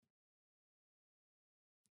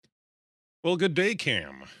Well, good day,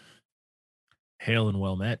 Cam. Hail and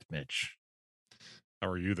well met, Mitch. How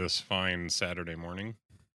are you this fine Saturday morning?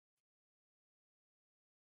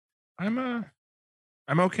 I'm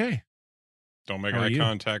okay. Don't make How are eye you?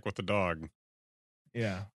 contact with the dog.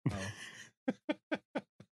 Yeah. Oh.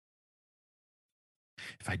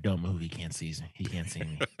 If I don't move, he can't see me. He can't see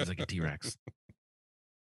me. He's like a T-Rex.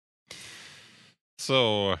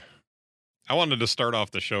 So, I wanted to start off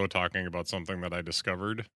the show talking about something that I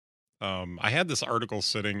discovered. I had this article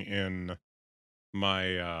sitting in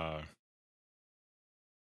my, I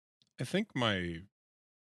think my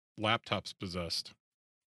laptop's possessed.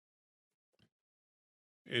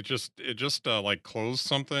 It just like closed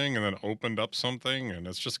something and then opened up something, and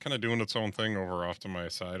it's just kind of doing its own thing over off to my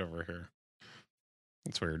side over here.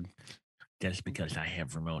 It's weird. That's because I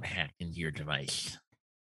have remote hacked into your device.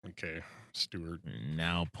 Okay, Stuart.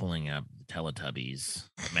 Now pulling up the Teletubbies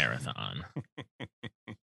marathon.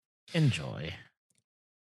 Enjoy.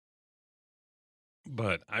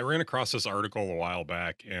 But I ran across this article a while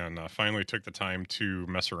back and finally took the time to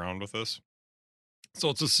mess around with this. So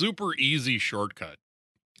it's a super easy shortcut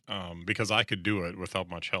because I could do it without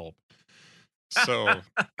much help. So,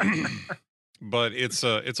 but it's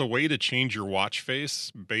a way to change your watch face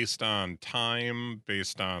based on time,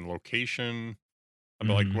 based on location,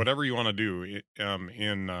 but like whatever you want to do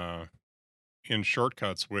in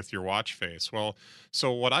shortcuts with your watch face. Well,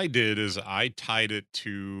 so what I did is I tied it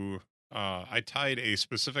to I tied a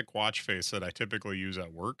specific watch face that I typically use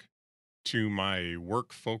at work to my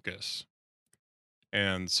work focus.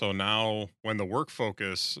 And so now when the work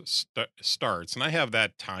focus starts, and I have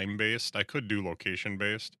that time based, I could do location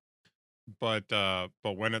based, but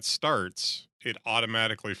when it starts, it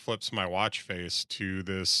automatically flips my watch face to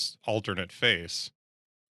this alternate face.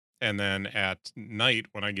 And then at night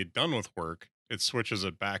when I get done with work, it switches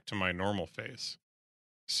it back to my normal face.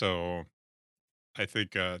 So I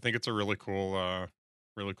think it's a really cool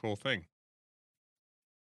thing.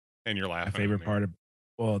 And you're laughing. My favorite part of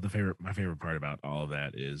my favorite part about all of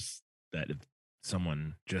that is that if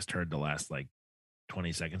someone just heard the last like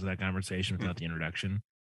 20 seconds of that conversation without the introduction,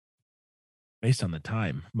 based on the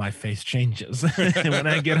time, my face changes. And when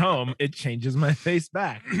I get home, it changes my face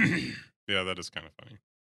back. Yeah, that is kind of funny.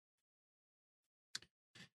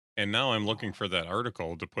 And now I'm looking for that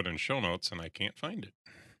article to put in show notes and I can't find it.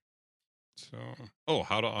 So,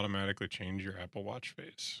 how to automatically change your Apple Watch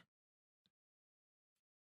face.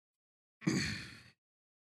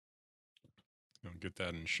 I'll get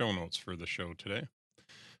that in show notes for the show today.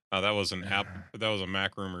 That was that was a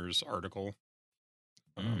Mac Rumors article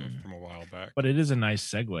from a while back. But it is a nice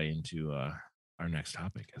segue into our next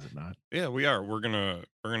topic, is it not? Yeah, we are. We're gonna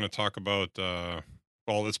talk about.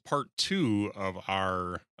 Well, it's part 2 of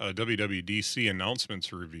our WWDC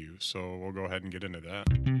announcements review, so we'll go ahead and get into that.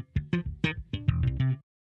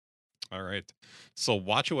 All right. So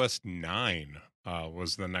WatchOS 9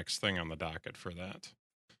 was the next thing on the docket for that.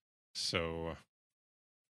 So,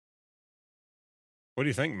 what do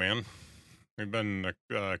you think, man? We've been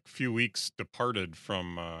a few weeks departed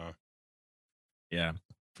from. Yeah.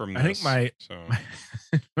 From I think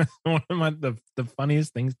one of the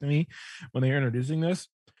funniest things to me when they're introducing this,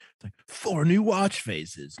 it's like 4 new watch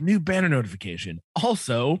faces, new banner notification.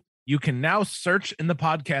 Also, you can now search in the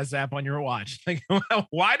podcast app on your watch. Like,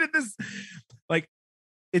 why did this? Like,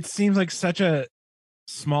 it seems like such a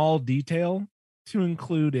small detail to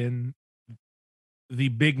include in the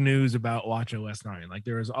big news about WatchOS 9. Like,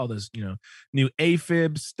 there was all this, new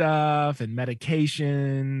AFib stuff and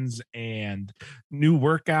medications and new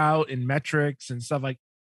workout and metrics and stuff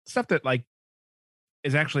that like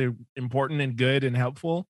is actually important and good and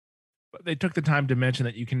helpful. But they took the time to mention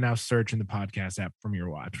that you can now search in the podcast app from your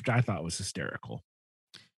watch, which I thought was hysterical.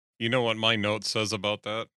 You know what my note says about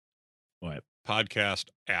that? What? Podcast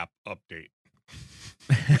app update.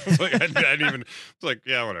 It's like I didn't even. It's like,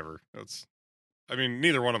 yeah, whatever. I mean,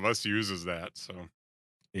 neither one of us uses that, so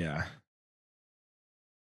Yeah.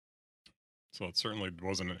 So it certainly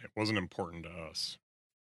wasn't important to us.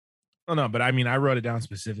 Oh no, but I mean, I wrote it down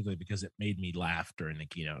specifically because it made me laugh during the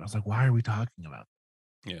keynote. I was like, why are we talking about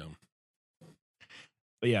that? Yeah.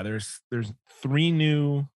 But yeah, there's 3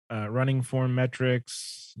 new running form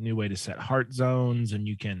metrics, new way to set heart zones, and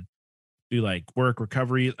you can do like work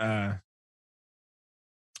recovery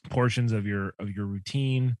portions of your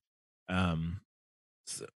routine.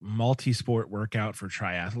 Multi-sport workout for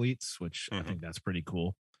triathletes, which I think that's pretty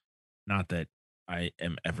cool. Not that I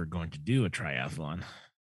am ever going to do a triathlon.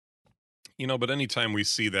 But anytime we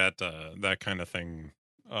see that that kind of thing,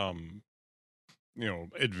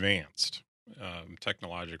 advanced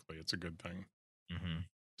technologically, it's a good thing. Mm-hmm.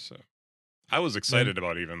 So, I was Then, excited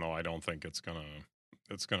about it, even though I don't think it's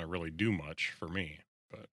gonna really do much for me.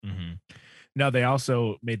 But mhm. No, they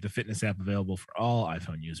also made the fitness app available for all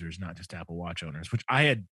iPhone users, not just Apple Watch owners, which I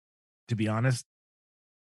had, to be honest,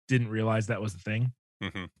 didn't realize that was the thing.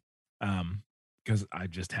 hmm Because I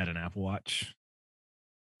just had an Apple Watch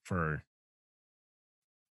for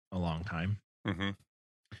a long time. hmm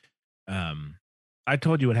Um, I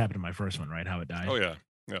told you what happened to my first one, right? How it oh died. yeah,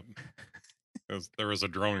 yep. There was a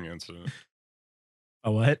drowning incident.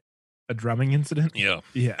 A what? A drumming incident? Yeah.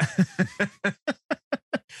 Yeah.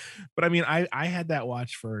 But I mean, I had that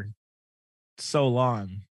watch for so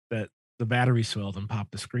long that the battery swelled and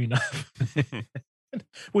popped the screen up,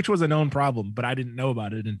 which was a known problem, but I didn't know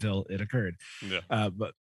about it until it occurred. Yeah.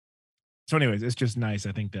 But so, anyways, it's just nice.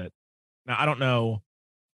 I think that now I don't know,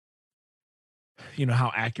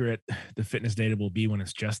 how accurate the fitness data will be when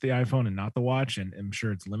it's just the iPhone and not the watch, and I'm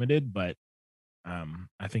sure it's limited, but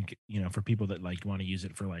I think for people that like want to use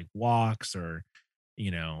it for like walks or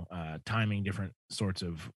timing different sorts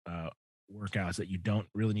of workouts that you don't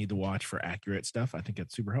really need the watch for accurate stuff, I think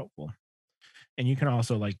it's super helpful. And you can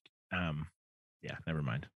also like yeah, never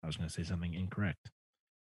mind, I was going to say something incorrect,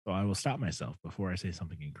 so I will stop myself before I say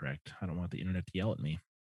something incorrect. I don't want the internet to yell at me.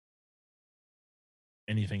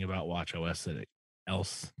 Anything about watch OS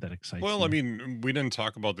else that excites Well, I you? mean, we didn't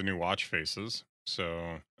talk about the new watch faces,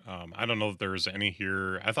 so I don't know if there's any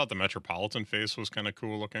here. I thought the Metropolitan face was kind of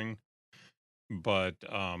cool looking, but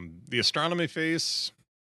the astronomy face,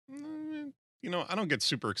 I don't get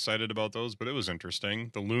super excited about those, but it was interesting.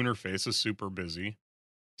 The lunar face is super busy,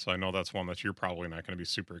 so I know that's one that you're probably not going to be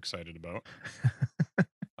super excited about.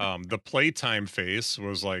 The playtime face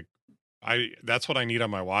was like, that's what I need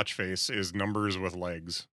on my watch face is numbers with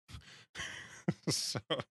legs. So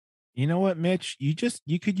You know what, Mitch? You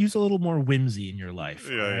could use a little more whimsy in your life,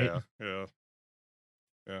 all yeah, right?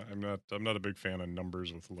 yeah. I'm not a big fan of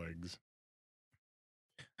numbers with legs.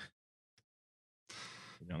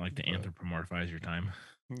 You don't like to But anthropomorphize your time.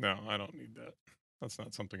 no, I don't need that. That's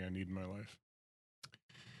not something I need in my life.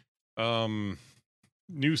 Um,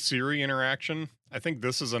 New Siri interaction. I think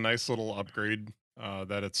this is a nice little upgrade.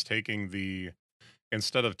 That it's taking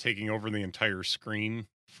instead of taking over the entire screen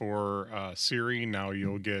for Siri, now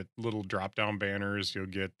you'll get little drop down banners. You'll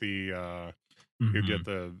get Mhm.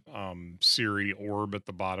 the Siri orb at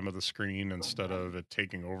the bottom of the screen instead of it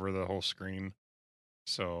taking over the whole screen.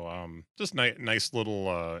 So just nice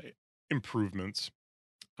little improvements.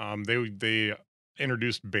 They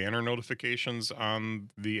introduced banner notifications on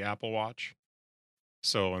the Apple Watch.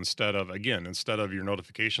 So instead of your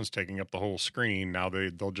notifications taking up the whole screen, now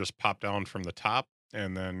they'll just pop down from the top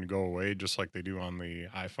and then go away just like they do on the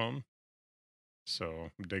iPhone. So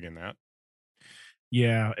I'm digging that.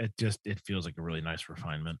 Yeah, it feels like a really nice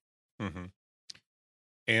refinement. hmm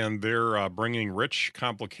And they're bringing rich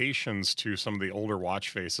complications to some of the older watch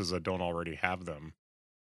faces that don't already have them.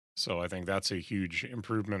 So I think that's a huge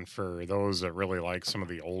improvement for those that really like some of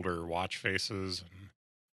the older watch faces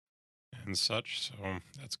and such. So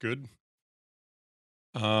that's good.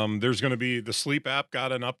 There's going to be the sleep app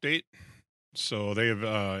got an update. So they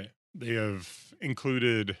have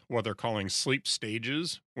included what they're calling sleep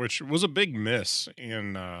stages, which was a big miss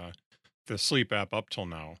in the sleep app up till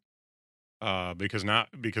now.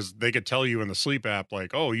 Because they could tell you in the sleep app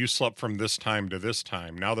like, oh, you slept from this time to this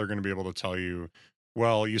time. Now they're going to be able to tell you,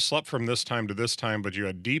 well, you slept from this time to this time, but you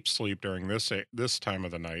had deep sleep during this time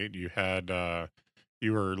of the night.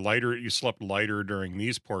 You were lighter. You slept lighter during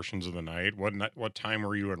these portions of the night. What time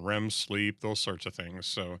were you in REM sleep? Those sorts of things.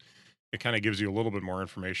 So it kind of gives you a little bit more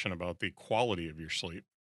information about the quality of your sleep.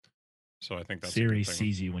 So I think that's a Siri good thing.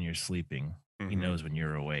 sees you when you're sleeping. He hmm knows when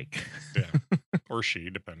you're awake. Yeah, or she,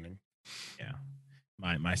 depending. Yeah.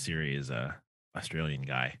 My Siri is a Australian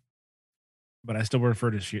guy, but I still refer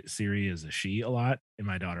to Siri as a she a lot, and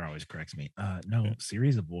my daughter always corrects me. Yeah, No,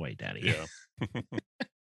 Siri's a boy, daddy. yeah.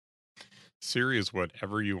 Siri is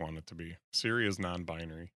whatever you want it to be. Siri is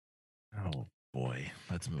non-binary. Oh boy,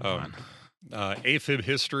 let's move Um, on. AFib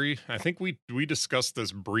history. I think we discussed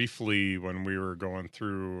this briefly when we were going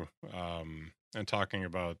through and talking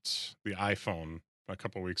about the iPhone a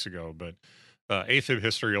couple weeks ago. But AFib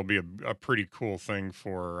history will be a pretty cool thing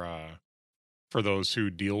for those who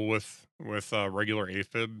deal with regular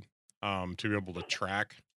AFib, to be able to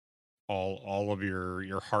track all of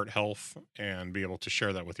your heart health and be able to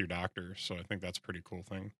share that with your doctor. So I think that's a pretty cool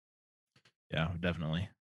thing. Yeah, definitely.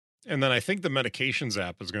 And then I think the medications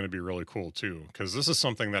app is going to be really cool too, because this is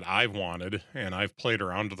something that I've wanted and I've played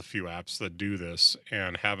around with a few apps that do this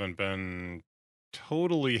and haven't been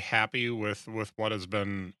totally happy with what has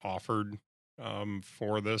been offered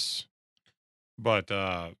for this.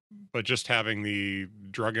 but just having the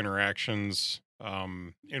drug interactions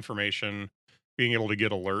information, being able to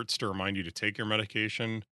get alerts to remind you to take your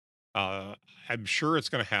medication. uh I'm sure it's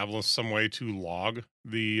going to have some way to log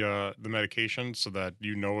the medication so that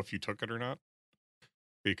you know if you took it or not,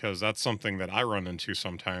 because that's something that I run into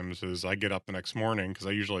sometimes. Is I get up the next morning, because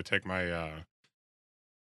I usually take my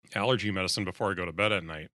allergy medicine before I go to bed at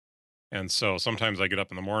night. And so sometimes I get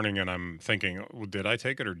up in the morning and I'm thinking, well, did I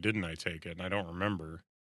take it or didn't I take it? And I don't remember.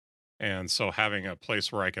 And so having a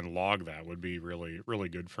place where I can log that would be really, really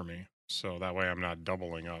good for me. So that way I'm not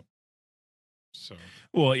doubling up. So,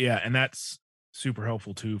 Well, yeah, and that's super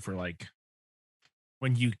helpful too for like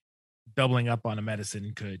when you doubling up on a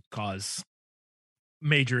medicine could cause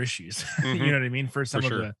major issues. You hmm, know what I mean? For for some of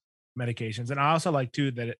sure. the medications. And I also like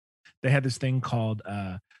too that they had this thing called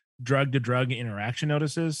drug to drug interaction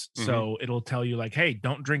notices. Hmm. So it'll tell you like, hey,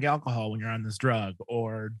 don't drink alcohol when you're on this drug,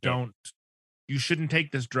 or Yep. don't you shouldn't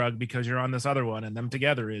take this drug because you're on this other one, and them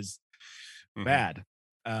together is Hmm. bad.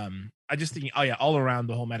 I just think, oh yeah, all around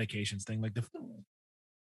the whole medications thing, like the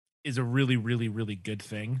is a really, really, really good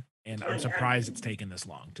thing. And I'm surprised it's taken this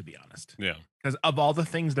long, to be honest. Yeah. Because of all the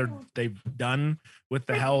things they've done with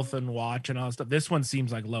the health and watch and all that stuff, this one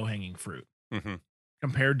seems like low hanging fruit Hmm.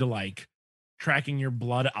 compared to like tracking your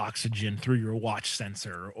blood oxygen through your watch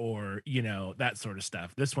sensor, or that sort of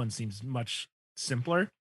stuff. This one seems much simpler,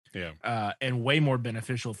 Yeah. and way more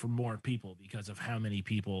beneficial for more people because of how many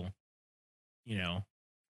people you know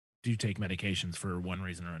do take medications for one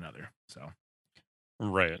reason or another. So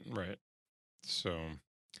Right. Right. So,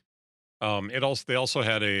 it also they also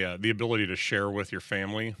had the ability to share with your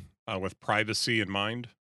family, with privacy in mind.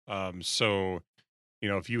 So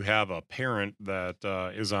if you have a parent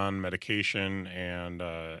that is on medication, and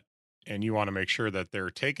you want to make sure that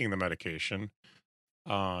they're taking the medication,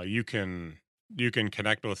 you can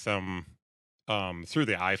connect with them through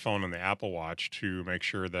the iPhone and the Apple Watch to make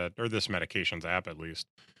sure that, or this medications app at least,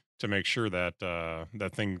 to make sure that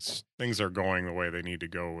that things are going the way they need to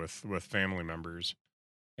go with family members,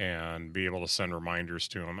 and be able to send reminders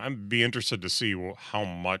to them. I'd be interested to see how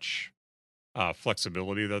much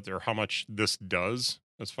flexibility that there, how much this does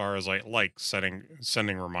as far as like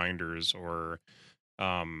sending reminders, or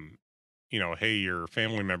um hey, your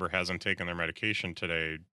family member hasn't taken their medication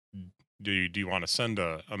today. Do you want to send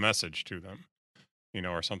a message to them,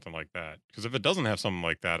 or something like that? Because if it doesn't have something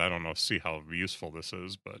like that, I don't know, see how useful this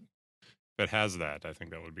is. But if it has that, I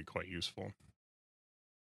think that would be quite useful.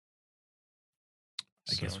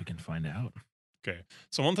 I guess So, we can find out. okay.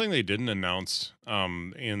 So one thing they didn't announce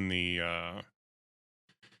in the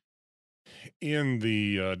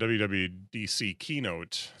WWDC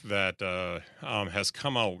keynote that has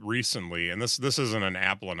come out recently, and this isn't an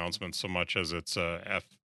Apple announcement so much as it's a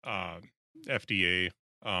uh, FDA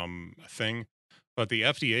thing, but the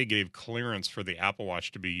FDA gave clearance for the Apple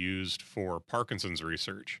Watch to be used for Parkinson's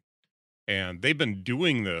research, and they've been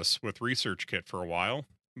doing this with ResearchKit for a while.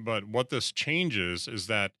 But what this changes is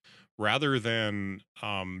that rather than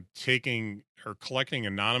taking or collecting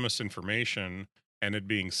anonymous information and it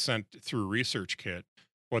being sent through ResearchKit,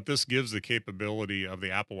 what this gives the capability of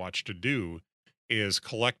the Apple Watch to do is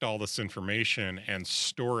collect all this information and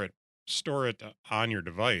store it on your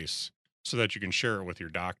device so that you can share it with your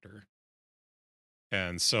doctor.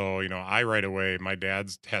 And so, I right away, my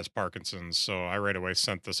dad has Parkinson's, so I right away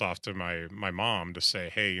sent this off to my mom to say,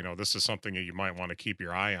 hey, this is something that you might want to keep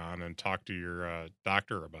your eye on and talk to your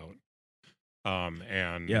doctor about, Yeah,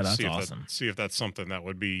 and that's awesome. see if that's something that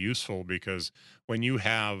would be useful. Because when you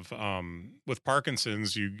have with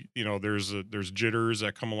Parkinson's, there's jitters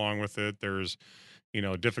that come along with it. There's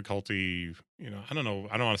difficulty. I don't know.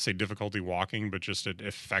 I don't want to say difficulty walking, but just it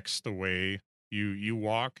affects the way you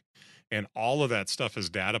walk, and all of that stuff is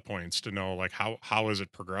data points to know, like, how is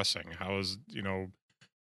it progressing? How is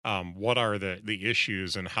what are the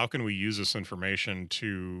issues, and how can we use this information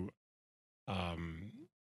to um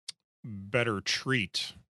better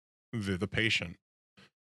treat the patient.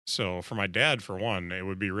 So for my dad, for one, it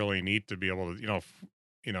would be really neat to be able to,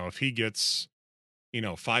 if he gets,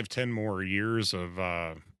 5, 10 more years of,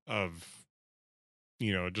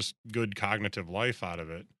 just good cognitive life out of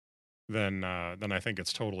it, then I think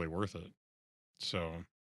it's totally worth it. So,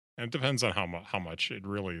 and it depends on how much it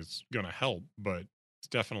really is going to help, but it's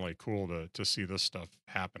definitely cool to see this stuff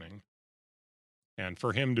happening. And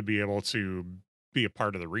for him to be able to be a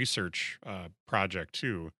part of the research project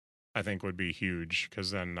too, I think would be huge.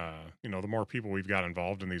 Because then, the more people we've got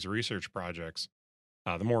involved in these research projects,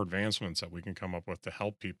 the more advancements that we can come up with to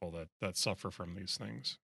help people that suffer from these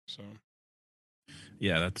things. So,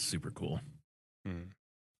 Yeah, that's super cool. mm.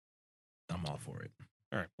 I'm all for it.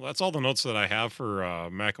 All right. Well, that's all the notes that I have for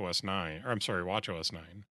Mac OS 9. Or I'm sorry, Watch OS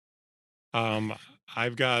 9. Um,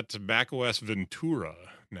 I've got Mac OS Ventura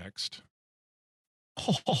next.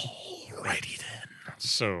 Alrighty then.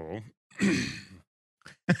 So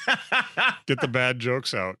get the bad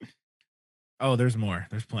jokes out. Oh, there's more.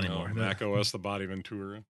 There's plenty Oh, more. Mac OS, the body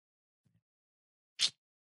Ventura.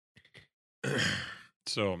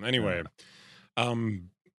 So anyway,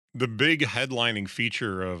 the big headlining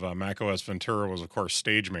feature of Mac OS Ventura was, of course,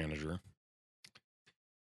 Stage Manager.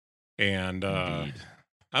 And Indeed.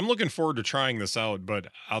 I'm looking forward to trying this out, but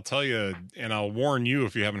I'll tell you, and I'll warn you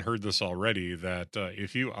if you haven't heard this already, that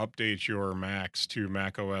if you update your Macs to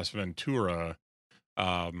Mac OS Ventura,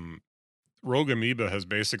 Rogue Amoeba has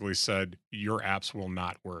basically said your apps will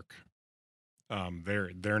not work.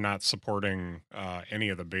 They're not supporting any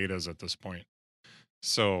of the betas at this point.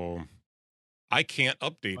 So I can't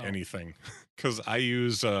update anything because I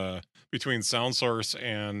use between SoundSource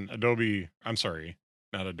and Adobe. I'm sorry,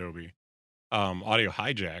 not Adobe. Audio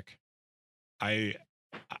Hijack. I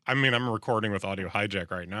mean, I'm recording with Audio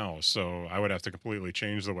Hijack right now, so I would have to completely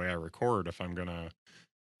change the way I record if I'm going to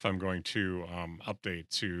update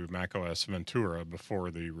to macOS Ventura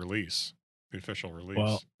before the release, the official release.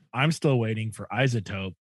 Well, I'm still waiting for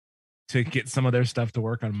Isotope to get some of their stuff to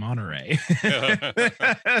work on Monterey.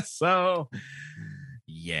 So,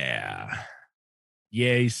 yeah.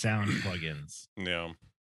 Yay, sound plugins. Yeah.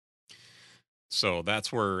 So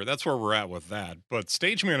that's where we're at with that. But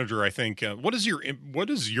Stage Manager, I think, what is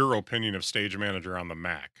your opinion of Stage Manager on the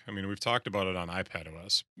Mac? I mean, we've talked about it on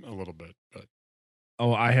iPadOS a little bit, but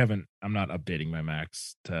I'm not updating my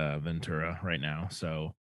Macs to Ventura right now,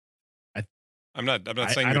 so I'm not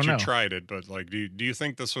saying I that you know. tried it, but like, do you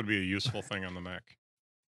think this would be a useful thing on the Mac?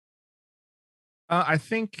 I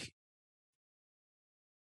think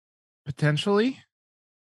potentially.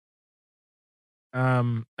 I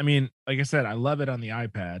mean, like I said, I love it on the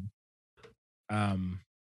iPad. And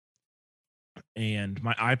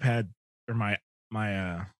my iPad or my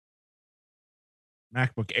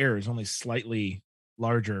MacBook Air is only slightly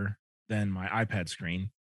larger than my iPad screen.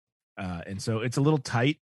 And so it's a little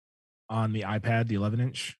tight on the iPad, the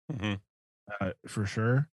 11-inch, for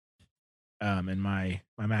sure. And my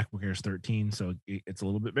MacBook Air is 13, so it's a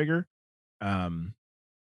little bit bigger. And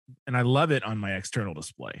I love it on my external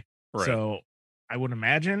display. Right. So I would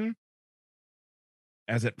imagine,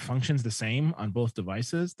 as it functions the same on both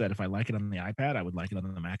devices, that if I like it on the iPad, I would like it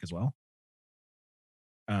on the Mac as well.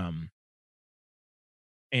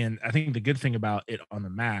 And I think the good thing about it on the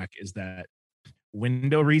Mac is that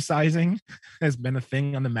window resizing has been a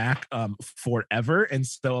thing on the Mac forever. And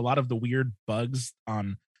so a lot of the weird bugs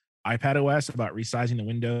on iPad OS about resizing the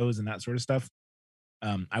windows and that sort of stuff,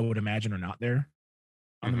 I would imagine are not there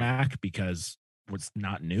on the Mac because it's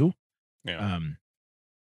not new. Yeah.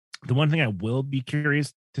 The one thing I will be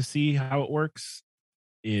curious to see how it works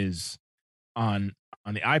is on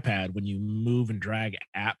the iPad, when you move and drag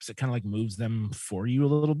apps, it kind of like moves them for you a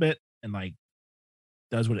little bit and like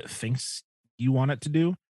does what it thinks you want it to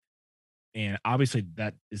do. And obviously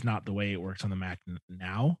that is not the way it works on the Mac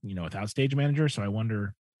now, without Stage Manager. So I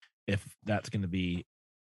wonder if that's going to be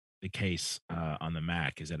the case on the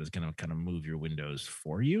Mac, is that it's going to kind of move your windows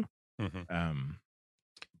for you.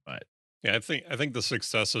 But yeah, I think the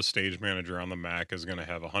success of Stage Manager on the Mac is going to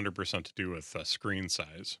have 100% to do with screen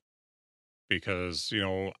size. Because,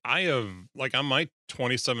 I have, like, on my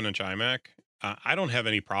 27-inch iMac, I don't have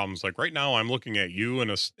any problems. Like right now I'm looking at you in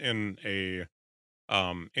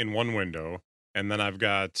one window, and then I've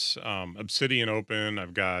got Obsidian open.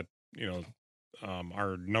 I've got,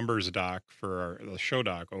 our numbers dock for the show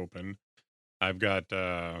dock open. I've got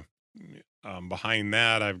behind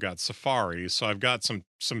that I've got Safari. So I've got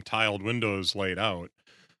some tiled windows laid out.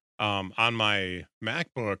 On my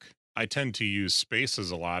MacBook, I tend to use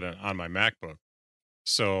spaces a lot on my MacBook.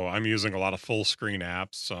 So I'm using a lot of full screen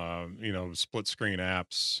apps, split screen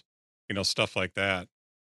apps, stuff like that.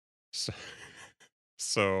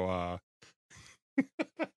 So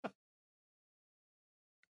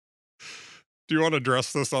do you want to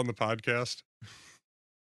address this on the podcast?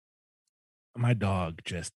 My dog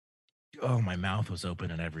just, my mouth was open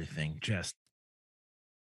and everything. Just,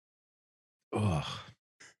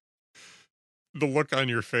 the look on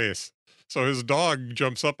your face. So his dog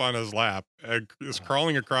jumps up on his lap and is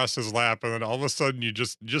crawling across his lap, and then all of a sudden you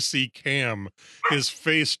just see Cam, his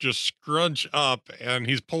face just scrunch up, and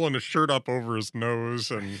he's pulling his shirt up over his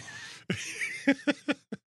nose, and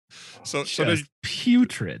so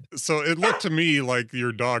putrid. So it looked to me like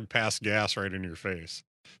your dog passed gas right in your face.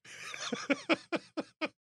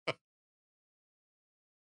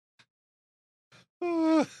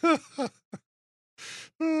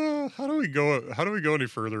 How do we go? How do we go any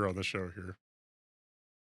further on the show here?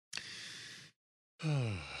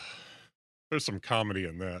 There's some comedy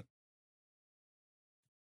in that.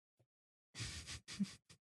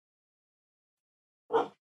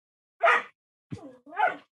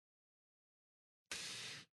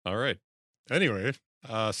 All right. Anyway,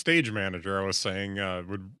 stage manager, I was saying,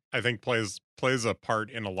 would I think plays a part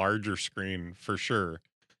in a larger screen for sure.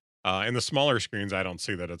 In the smaller screens, I don't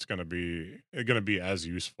see that it's going to be as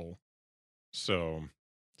useful. So,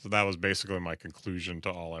 so that was basically my conclusion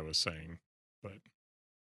to all I was saying. But,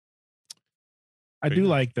 I but do yeah.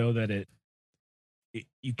 like though that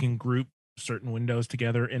you can group certain windows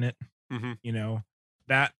together in it. Hmm. You know,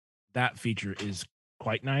 that that feature is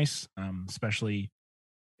quite nice, especially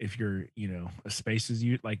if you're, a spaces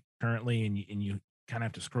you like currently and you kind of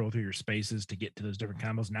have to scroll through your spaces to get to those different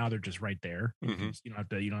combos. Now they're just right there. Hmm. You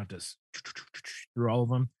don't have to through all of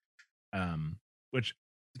them. Which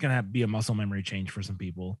is gonna be a muscle memory change for some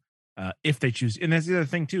people. If they choose, and that's the other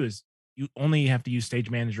thing too, is you only have to use Stage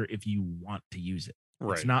Manager if you want to use it. It's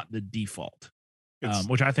Right. not the default. It's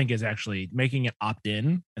Which I think is actually making it opt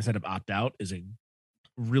in instead of opt out is a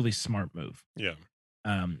really smart move. yeah.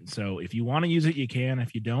 So if you want to use it, you can.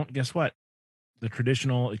 If you don't, guess what? The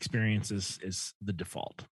traditional experience is the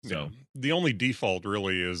default. Yeah. So The only default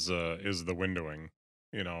really is the windowing.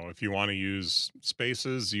 If you want to use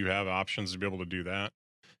spaces, you have options to be able to do that.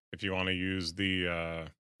 If you want to use the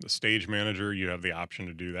stage manager, you have the option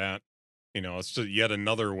to do that. It's just yet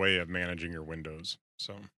another way of managing your windows.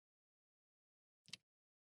 So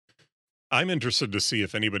I'm interested to see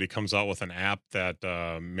if anybody comes out with an app that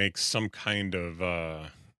makes some kind of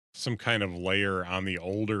layer on the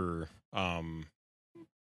older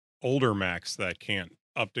Macs that can't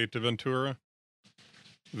update to Ventura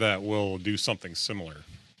that will do something similar.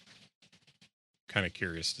 Kind of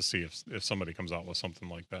curious to see if somebody comes out with something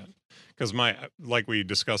like that, because like we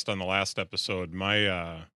discussed on the last episode,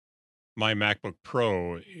 my MacBook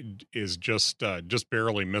Pro is just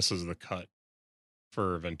barely misses the cut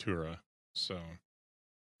for Ventura. So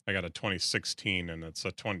I got a 2016 and it's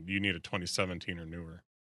a 20, you need a 2017 or newer.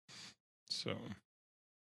 So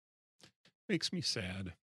makes me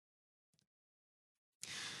sad.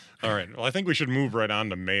 All right. Well, I think we should move right on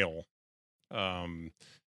to mail.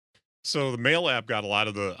 So the mail app got a lot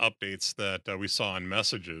of the updates that we saw in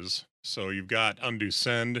messages. So you've got undo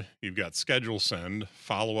send, you've got schedule send,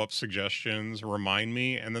 follow up suggestions, remind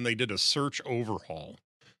me, and then they did a search overhaul.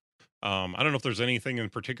 I don't know if there's anything in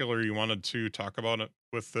particular you wanted to talk about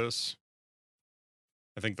with this.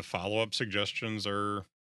 I think the follow up suggestions are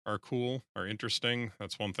cool, are interesting.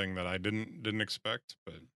 That's one thing that I didn't expect,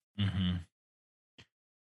 but mhm.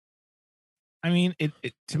 I mean, it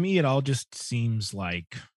to me, it all just seems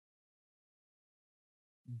like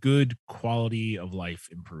good quality of life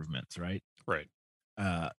improvements, right? right.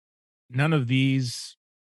 Uh, None of these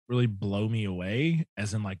really blow me away,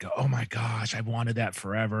 as in like, oh my gosh, I've wanted that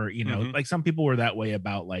forever. Hmm. Like some people were that way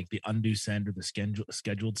about like the undo send or the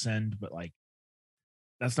scheduled send, but like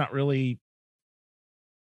that's not really.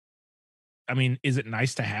 I mean, is it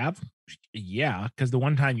nice to have? Yeah, because the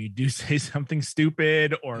one time you do say something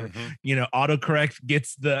stupid or Hmm. autocorrect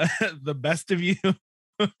gets the the best of you,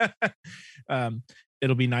 um,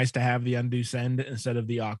 it'll be nice to have the undo send instead of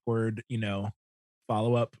the awkward,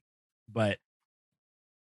 follow up. But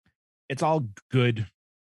it's all good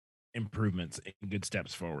improvements and good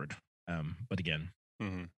steps forward. But again,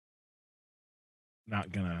 Hmm.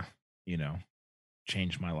 not gonna, you know,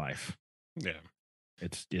 change my life. Yeah.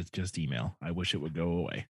 It's just email. I wish it would go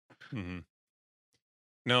away. Hmm.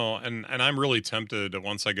 No, and I'm really tempted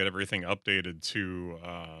once I get everything updated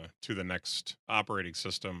to the next operating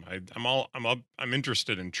system. I'm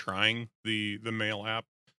interested in trying the mail app.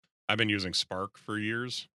 I've been using Spark for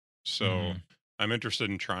years, so Hmm. I'm interested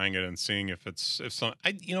in trying it and seeing if some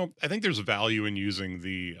I think there's value in using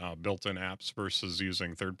the built-in apps versus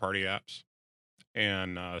using third-party apps.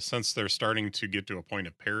 And since they're starting to get to a point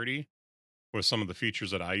of parity with some of the features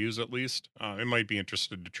that I use, at least, it might be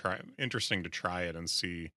interesting to try it and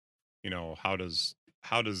see, how does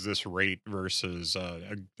this rate versus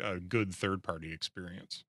a good third party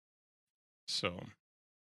experience. So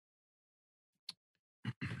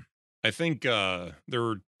I think there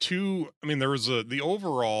were two. I mean, there was the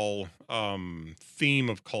overall theme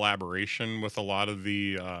of collaboration with a lot of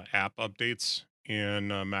the app updates in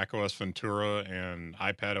macOS Ventura and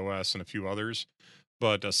iPad OS and a few others.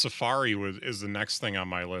 But Safari is the next thing on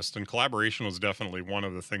my list, and collaboration was definitely one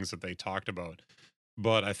of the things that they talked about.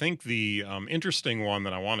 But I think the interesting one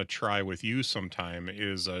that I want to try with you sometime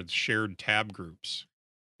is shared tab groups.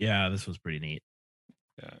 Yeah, this was pretty neat.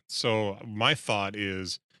 Yeah. So my thought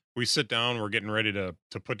is we sit down, we're getting ready to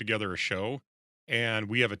put together a show, and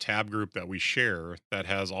we have a tab group that we share that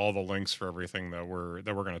has all the links for everything that we're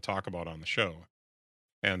going to talk about on the show.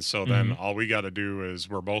 And so then Mhm. all we got to do is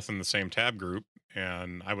we're both in the same tab group,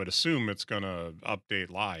 and I would assume it's going to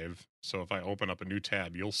update live. So if I open up a new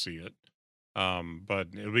tab, you'll see it. But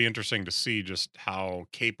it'll be interesting to see just how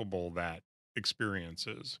capable that experience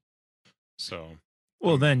is. So,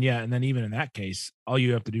 Well, um, then, yeah, and then even in that case, all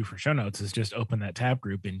you have to do for show notes is just open that tab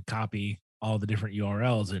group and copy all the different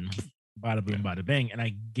URLs and bada yeah, boom, bada bing. And I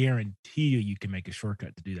guarantee you can make a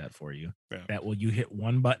shortcut to do that for you. yeah. That will you hit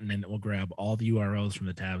one button and it will grab all the URLs from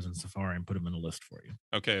the tabs in Safari and put them in a list for you.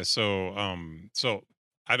 Okay, so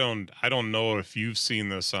I don't know if you've seen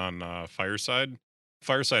this on Fireside.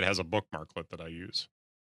 Fireside has a bookmarklet that I use.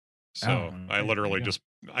 Oh, So I okay, there you literally go. just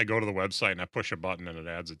I go to the website and I push a button and it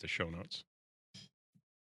adds it to show notes.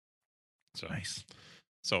 So Nice.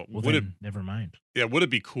 so Well, would it then, never mind. yeah, would it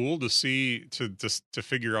be cool to see to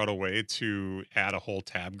figure out a way to add a whole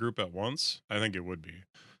tab group at once? I think it would be,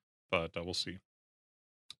 but we'll see.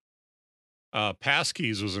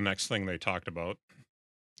 Passkeys was the next thing they talked about.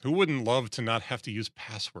 Who wouldn't love to not have to use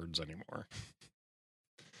passwords anymore?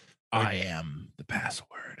 I Like am the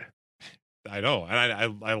password. I know, and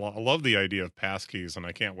I love the idea of passkeys, and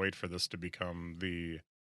I can't wait for this to become the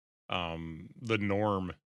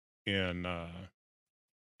norm in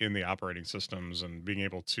in the operating systems, and being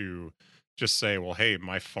able to just say, well, hey,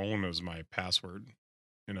 my phone is my password,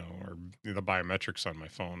 or the biometrics on my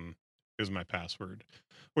phone is my password.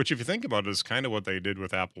 Which, if you think about it, is kind of what they did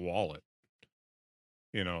with Apple Wallet.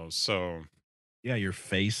 So Yeah, your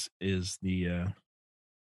face is the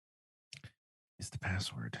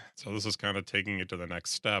password. so this is kind of taking it to the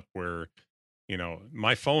next step where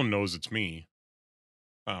my phone knows it's me,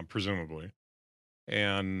 presumably.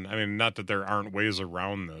 And I mean, not that there aren't ways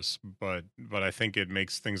around this, but I think it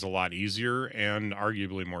makes things a lot easier and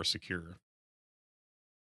arguably more secure.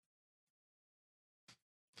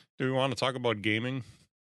 Do we want to talk about gaming?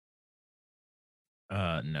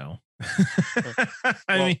 No. Uh,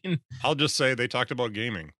 I Well, mean, I'll just say they talked about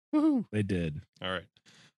gaming. Woohoo. they did. All right.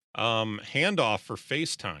 Handoff for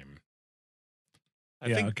FaceTime. I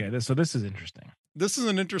Yeah, think okay. This is interesting. this is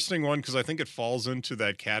an interesting one because I think it falls into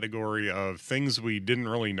that category of things we didn't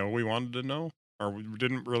really know we wanted to know, or we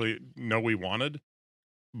didn't really know we wanted.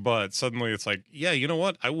 But suddenly it's like, yeah, you know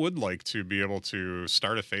what? I would like to be able to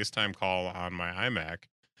start a FaceTime call on my iMac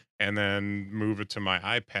and then move it to my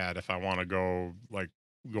iPad if I want to go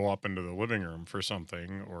up into the living room for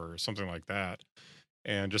something or something like that,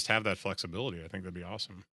 and just have that flexibility. I think that'd be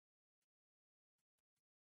awesome.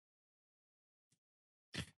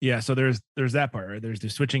 Yeah, so there's that part, right? There's the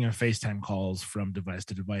switching of FaceTime calls from device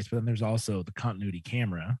to device, but then there's also the continuity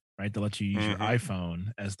camera, right? That lets you use your Hmm.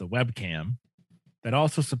 iPhone as the webcam. That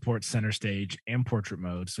also supports center stage and portrait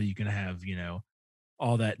mode, so you can have,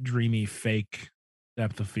 all that dreamy fake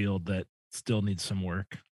depth of field that still needs some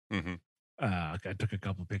work. Hmm. I took a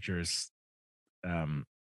couple pictures, um,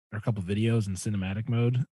 or a couple videos in cinematic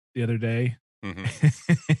mode the other day. Hmm.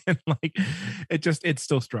 And like it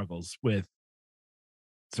still struggles with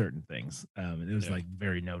certain things. It was Yeah. like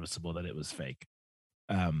very noticeable that it was fake.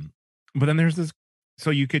 Um, but then there's this, so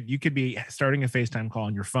you could be starting a FaceTime call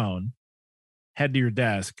on your phone, head to your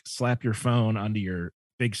desk, slap your phone onto your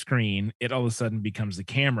big screen. It all of a sudden becomes the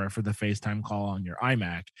camera for the FaceTime call on your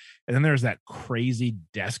iMac. And then there's that crazy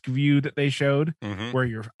desk view that they showed Hmm. where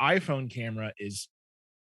your iPhone camera is,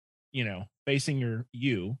 facing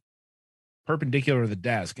you perpendicular to the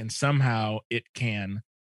desk, and somehow it can,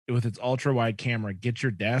 with its ultra wide camera, get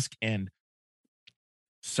your desk and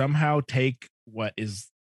somehow take what is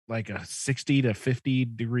like a 60 to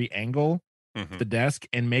 50-degree angle of Hmm. the desk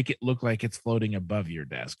and make it look like it's floating above your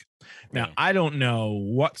desk. Now, Yeah. I don't know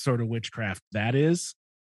what sort of witchcraft that is.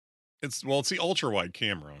 It's the ultra wide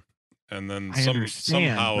camera, and then I understand,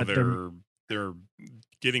 somehow but they're they're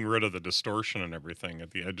getting rid of the distortion and everything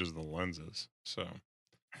at the edges of the lenses. So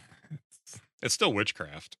it's still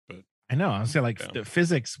witchcraft, but I know, I'm saying like yeah, the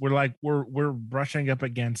physics, we're brushing up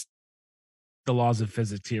against the laws of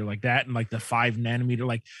physics here, like that, and like the 5 nanometer,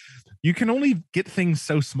 like you can only get things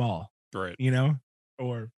so small, right. you know,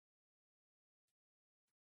 or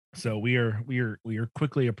so we are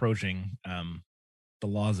quickly approaching the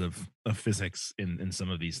laws of physics in some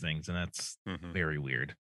of these things, and that's Hmm. very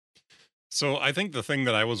weird. So I think the thing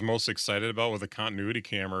that I was most excited about with the continuity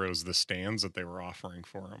camera was the stands that they were offering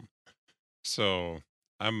for them. So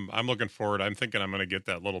I'm looking forward. I'm thinking I'm going to get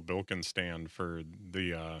that little Bilkin stand for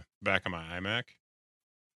the back of my iMac.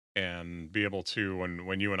 and be able to,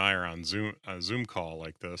 when you and I are on Zoom, a Zoom call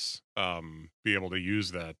like this, be able to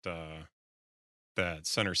use that that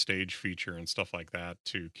center stage feature and stuff like that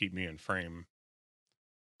to keep me in frame.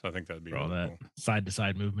 So I think that'd be For all really that cool. side to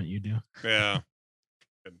side movement you do. Yeah.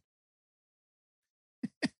 Good.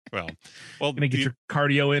 Well, well, Gonna get the your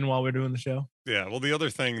cardio in while we're doing the show. yeah, well, the other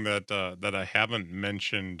thing that that I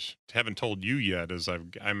haven't told you yet is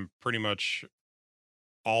I'm pretty much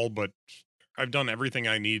all but I've done everything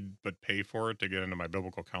I need but pay for it to get into my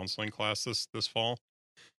biblical counseling class this fall.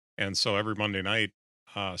 And so every Monday night,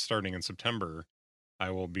 starting in September, I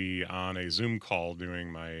will be on a Zoom call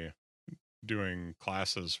doing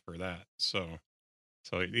classes for that. So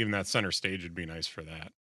even that center stage would be nice for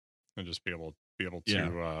that, and just be able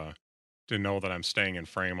Yeah. to know that I'm staying in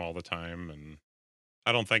frame all the time. And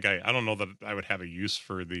I don't know that I would have a use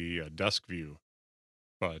for the desk view,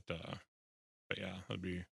 but yeah, that'd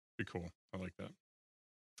be cool. I like that.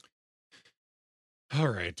 All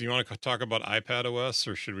right. Do you want to talk about iPad OS,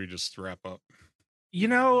 or should we just wrap up?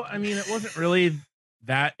 I mean, it wasn't really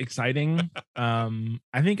that exciting.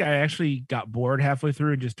 I think I actually got bored halfway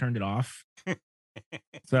through and just turned it off.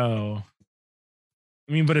 So,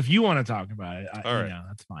 I mean, but if you want to talk about it, All right.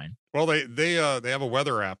 that's fine. Well, they have a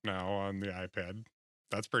weather app now on the iPad.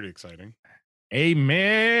 That's pretty exciting.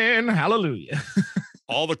 Amen. Hallelujah.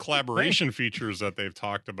 All the Hey. collaboration features that they've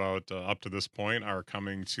talked about up to this point are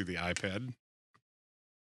coming to the iPad.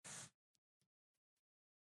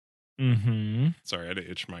 Mm-hmm. Sorry, I had to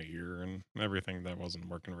itch my ear and everything. That wasn't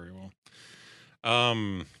working very well.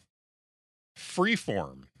 Um,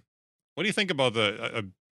 Freeform. What do you think about the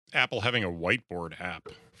Apple having a whiteboard app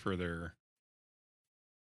for their?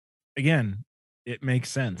 Again, it makes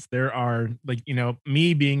sense. There are like,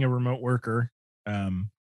 me being a remote worker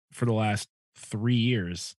for the last 3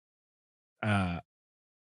 years, uh,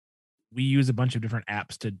 we use a bunch of different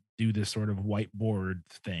apps to do this sort of whiteboard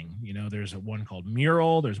thing. There's a one called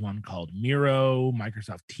Mural, there's one called Miro,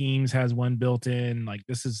 Microsoft Teams has one built in. Like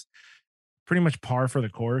this is pretty much par for the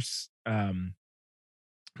course.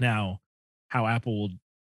 Now, how Apple will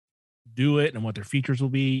do it and what their features will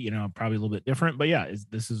be, probably a little bit different. But yeah,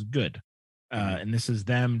 this is good. Mhm. And this is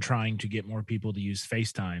them trying to get more people to use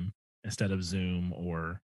FaceTime instead of Zoom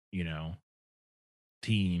or,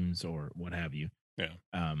 Teams or what have you. Yeah.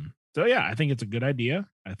 So yeah, I think it's a good idea.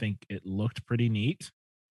 I think it looked pretty neat.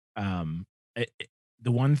 Um,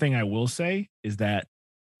 the one thing I will say is that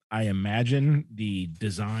I imagine the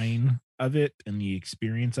design of it and the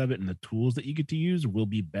experience of it and the tools that you get to use will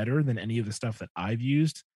be better than any of the stuff that I've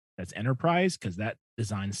used that's enterprise because that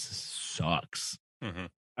design sucks. Hmm.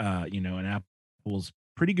 And Apple's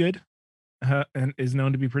pretty good and is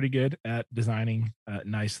known to be pretty good at designing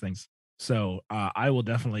nice things. So I will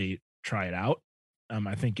definitely try it out.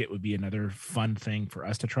 I think it would be another fun thing for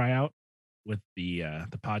us to try out with the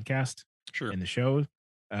podcast Sure. and the show.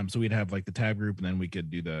 So we'd have like the tab group, and then we could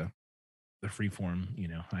do the free form.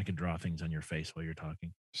 I could draw things on your face while you're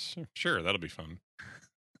talking. Sure. That'll be fun.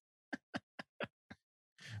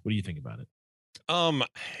 What do you think about it? Um,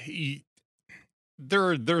 y-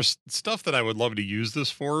 there's stuff that I would love to use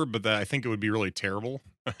this for, but that I think it would be really terrible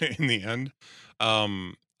in the end.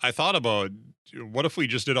 I thought about what if we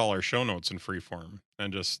just did all our show notes in free form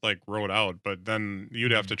and just like wrote out, but then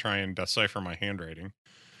you'd have Mhm. to try and decipher my handwriting,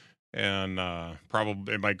 and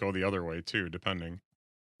probably it might go the other way too, depending.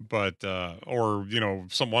 But or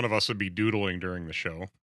some one of us would be doodling during the show,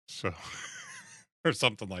 so or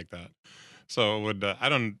something like that. So it would I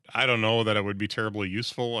don't know that it would be terribly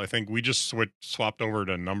useful. I think we just swapped over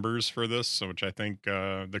to numbers for this, which I think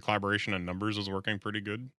the collaboration on numbers is working pretty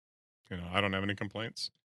good. I don't have any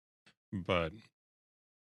complaints, but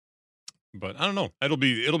I don't know. It'll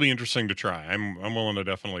be interesting to try. I'm willing to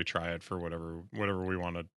definitely try it for whatever we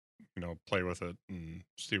want to play with it and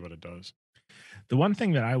see what it does. The one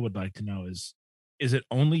thing that I would like to know is it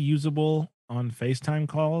only usable on FaceTime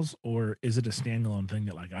calls, or is it a standalone thing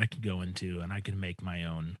that like I could go into and I can make my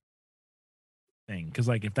own thing? Because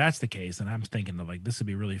like if that's the case, then I'm thinking of like this would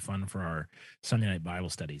be really fun for our Sunday night Bible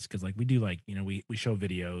studies. Because like we do like we show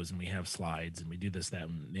videos and we have slides and we do this that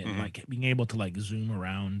and Hmm. like being able to like zoom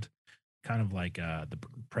around, kind of like the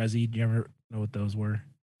Prezi. Do you ever know what those were?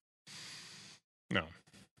 No.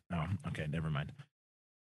 Oh, okay, never mind.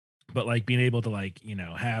 But like being able to like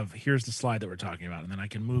have here's the slide that we're talking about, and then I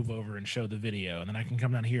can move over and show the video, and then I can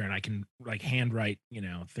come down here and I can like handwrite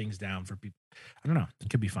things down for people. I don't know, it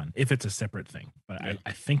could be fun if it's a separate thing, but Yeah.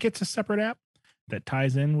 I think it's a separate app that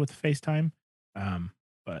ties in with FaceTime.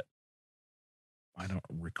 But I don't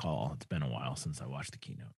recall. It's been a while since I watched the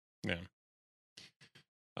keynote. Yeah.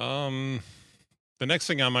 Um, the next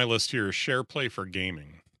thing on my list here is SharePlay for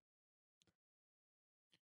gaming.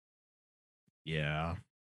 Yeah.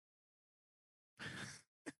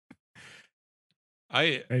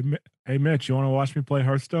 I Hey, Mitch, you want to watch me play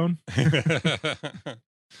Hearthstone?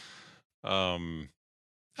 um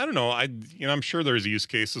I don't know. I'm sure there's use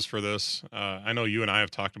cases for this. I know you and I have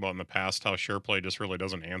talked about in the past how SharePlay just really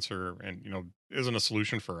doesn't answer and isn't a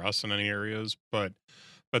solution for us in any areas. But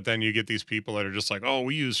then you get these people that are just like, oh,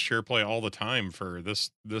 we use SharePlay all the time for this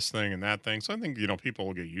thing and that thing. So I think people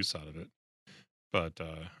will get use out of it. But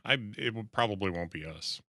probably won't be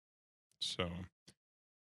us. So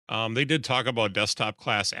they did talk about desktop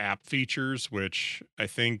class app features, which I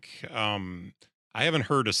think I haven't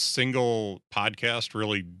heard a single podcast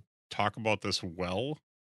really talk about this well,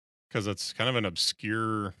 because it's kind of an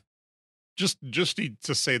obscure.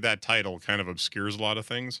 To say that title kind of obscures a lot of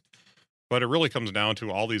things, but it really comes down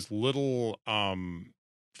to all these little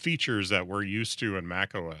features that we're used to in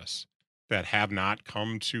Mac OS that have not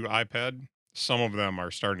come to iPad. Some of them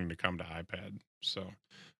are starting to come to iPad. So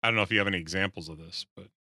I don't know if you have any examples of this, but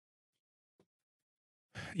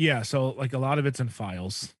Yeah, so like a lot of it's in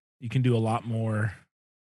files. You can do a lot more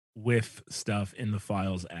with stuff in the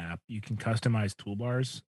files app. You can customize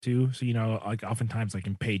toolbars too. So, like oftentimes like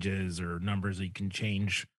in pages or numbers, you can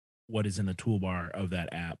change what is in the toolbar of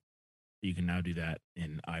that app. You can now do that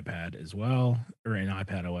in iPad as well, or in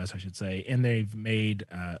iPad OS, I should say. And they've made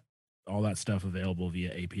all that stuff available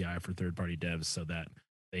via API for third party devs so that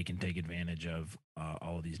they can take advantage of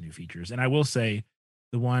all of these new features. And I will say,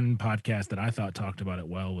 the one podcast that I thought talked about it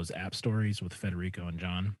well was App Stories with Federico and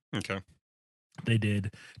John. okay. They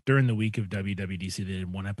did during the week of WWDC, they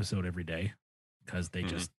did one episode every day because they Mhm.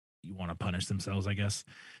 just you want to punish themselves, I guess.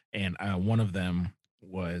 And one of them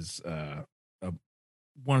was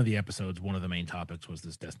one of the episodes, one of the main topics was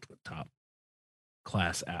this desktop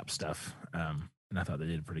class app stuff. And I thought they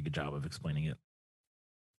did a pretty good job of explaining it.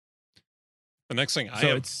 The next thing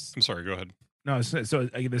So I'm sorry, go ahead. no, so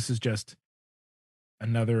this is just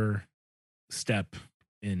another step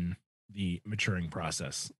in the maturing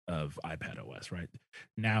process of iPad OS, right?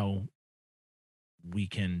 Now we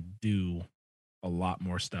can do a lot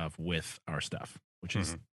more stuff with our stuff, which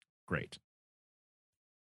is great.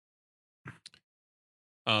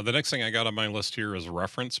 The next thing I got on my list here is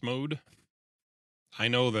reference mode. I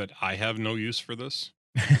know that I have no use for this,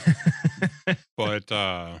 but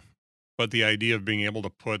the idea of being able to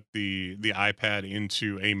put the iPad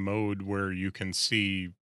into a mode where you can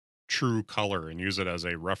see true color and use it as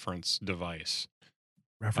a reference device.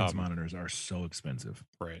 Reference monitors are so expensive.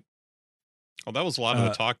 Right. Well, that was a lot of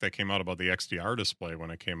the talk that came out about the XDR display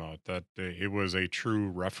when it came out, that it was a true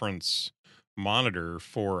reference monitor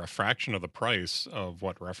for a fraction of the price of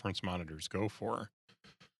what reference monitors go for.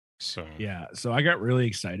 So yeah, so I got really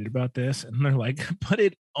excited about this, and they're like, but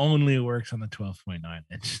it only works on the 12.9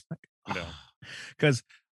 inch. yeah, Because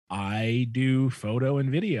I do photo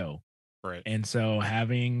and video. right. And so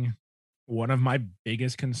having one of my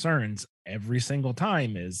biggest concerns every single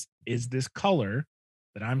time is this color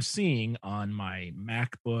that I'm seeing on my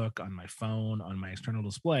MacBook, on my phone, on my external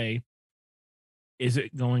display, is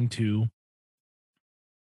it going to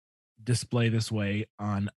display this way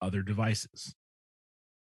on other devices?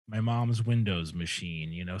 My mom's Windows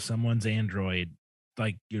machine, someone's Android,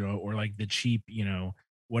 or like the cheap,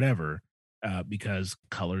 whatever, because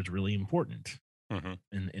color is really important hmm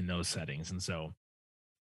in those settings. And so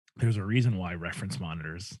there's a reason why reference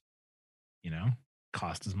monitors, you know,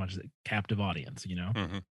 cost as much as a captive audience,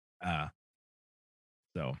 hmm Uh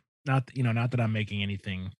so not that I'm making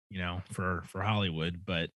anything, for Hollywood,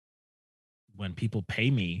 but when people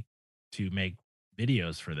pay me to make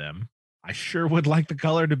videos for them, I sure would like the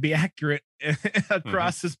color to be accurate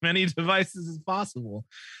across as many devices as possible.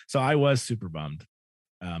 So I was super bummed.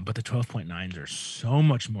 But the 12.9s are so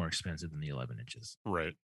much more expensive than the 11 inches.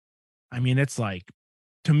 Right. I mean, it's like,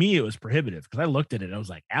 to me, it was prohibitive because I looked at it. I was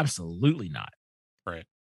like, absolutely not. Right.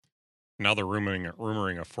 Now they're rumoring a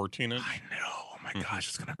 14-inch. I know. Oh my gosh,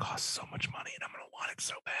 it's gonna cost so much money, and I'm gonna want it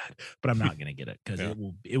so bad. But I'm not gonna get it because Yeah.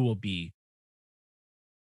 it will be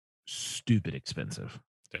stupid expensive.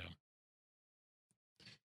 Yeah.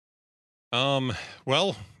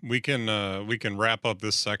 Well, we can wrap up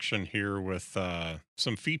this section here with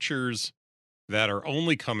some features that are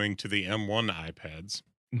only coming to the M1 iPads.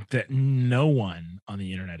 That no one on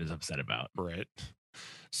the internet is upset about. Right.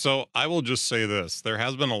 So I will just say this. There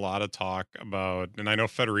has been a lot of talk about, and I know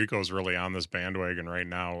Federico is really on this bandwagon right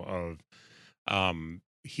now of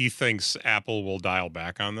he thinks Apple will dial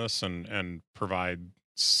back on this and provide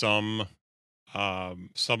some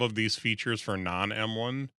of these features for non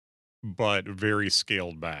M1, but very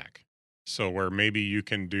scaled back. So where maybe you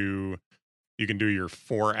can do your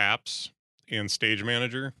 4 apps in Stage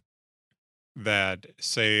Manager, that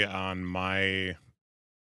say on my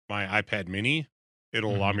iPad mini,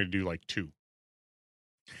 it'll allow Mhm. me to do like 2.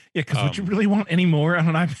 Yeah, because would you Um, really want any more on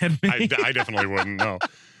an iPad I mini? I definitely wouldn't, no.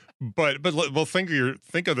 Well,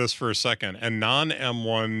 think of this for a second. A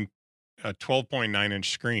non-M1, 12.9-inch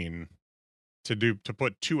screen to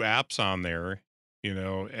put 2 apps on there,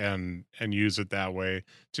 and use it that way,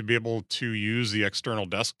 to be able to use the external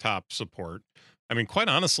desktop support. I mean, quite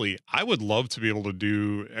honestly, I would love to be able to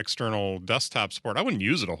do external desktop support. I wouldn't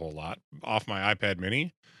use it a whole lot off my iPad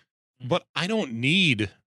mini, but I don't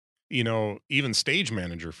need, even Stage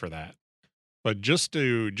Manager for that. But just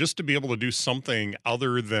to be able to do something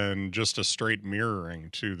other than just a straight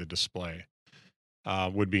mirroring to the display,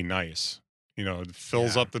 would be nice. It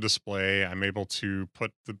fills Yeah. up the display. I'm able to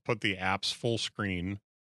put the apps full screen,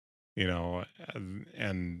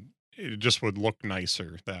 and it just would look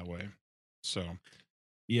nicer that way. So,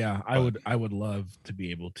 Yeah, but I would love to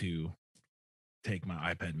be able to take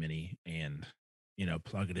my iPad mini and,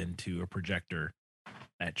 plug it into a projector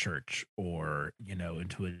at church or,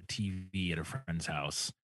 into a TV at a friend's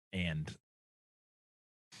house and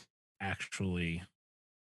actually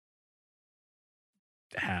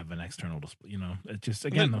have an external display, It's just there,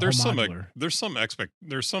 again the whole there's some modular.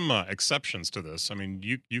 there's some exceptions to this. I mean,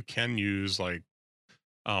 you can use like,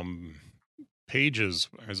 um Pages.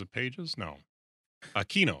 Is it Pages? No,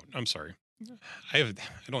 Keynote. I'm sorry. I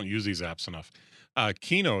don't use these apps enough.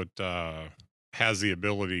 Keynote has the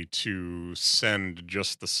ability to send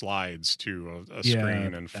just the slides to a Yeah,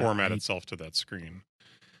 screen and format I itself to that screen.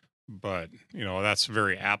 But that's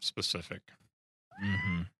very app specific.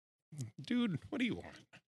 mhm. Dude, what do you want?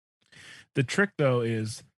 The trick though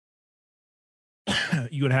is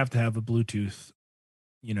you would have to have a Bluetooth,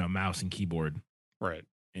 mouse and keyboard Right.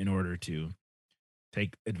 in order to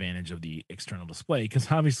take advantage of the external display because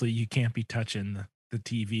obviously you can't be touching the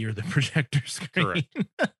TV or the projector screen. Correct.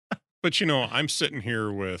 But I'm sitting here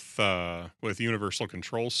with Universal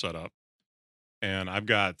Control set up, and I've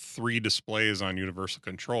got 3 displays on Universal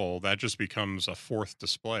Control. That just becomes a 4th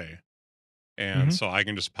display. And Mhm, so I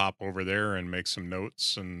can just pop over there and make some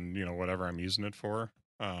notes and, whatever I'm using it for.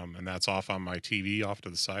 And that's off on my TV off to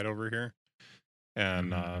the side over here,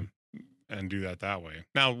 and mhm. do that way.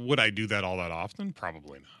 Now, would I do that all that often?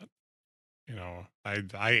 Probably not. I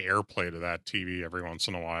AirPlay to that TV every once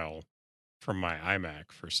in a while from my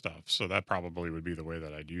iMac for stuff. So that probably would be the way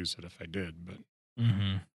that I'd use it if I did.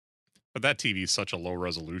 Mhm. But that TV is such a low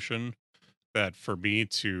resolution that for me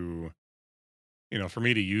to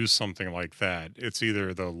use something like that, it's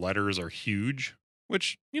either the letters are huge,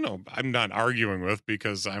 which, I'm not arguing with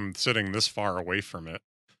because I'm sitting this far away from it.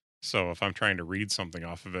 So if I'm trying to read something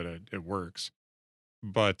off of it, it works.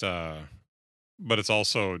 But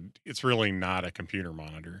it's really not a computer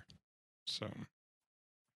monitor. So,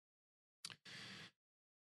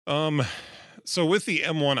 um so with the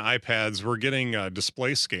M1 iPads, we're getting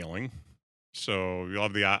display scaling. So you'll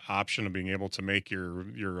have the option of being able to make your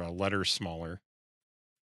letters smaller,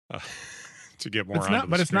 uh, to get more onto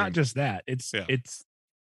the It's not screen. just that. Yeah. It's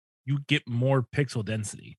you get more pixel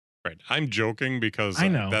density. Right. I'm joking because I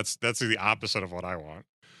know. that's the opposite of what I want.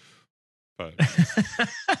 But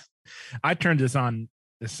I turned this on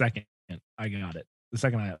the second I got it. The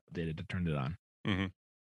second I updated, I turned it on. mhm.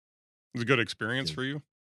 It's a good experience for 'Cause you.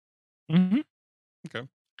 Mhm. Okay.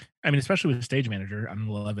 I mean, especially with Stage Manager on an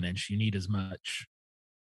 11-inch, you need as much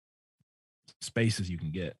space as you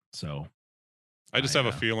can get. So I just I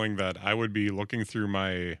have a feeling that I would be looking through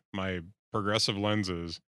my progressive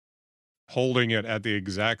lenses, holding it at the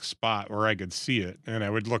exact spot where I could see it, and I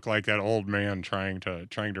would look like that old man trying to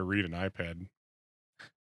read an iPad.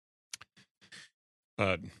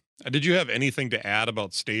 But did you have anything to add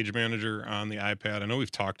about Stage Manager on the iPad? I know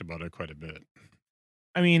we've talked about it quite a bit.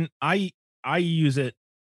 I mean, I use it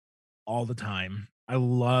all the time. I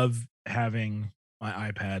love having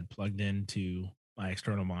my iPad plugged into my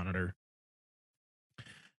external monitor.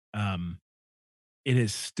 Um, it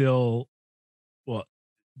is still well,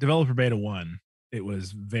 developer beta 1, it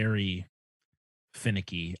was very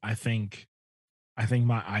finicky. I think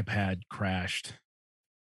my iPad crashed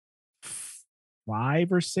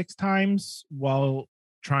 5 or 6 times while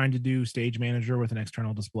trying to do Stage Manager with an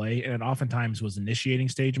external display, and it oftentimes was initiating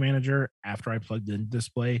Stage Manager after I plugged in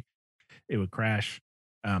display. It would crash.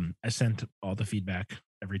 I sent all the feedback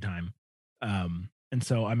every time. And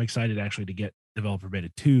so I'm excited actually to get Developer Beta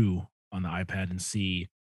 2 on the iPad and see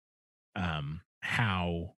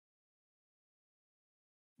how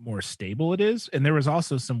more stable it is. And there was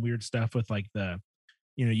also some weird stuff with like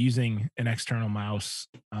using an external mouse.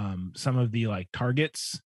 Some of the like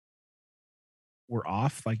targets were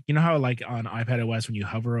off. Like, you know how like on iPad OS when you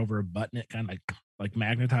hover over a button, it kind of like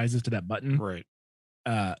magnetizes to that button. Right.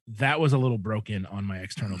 That was a little broken on my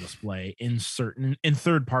external display in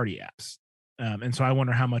third party apps. And so I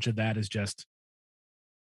wonder how much of that is just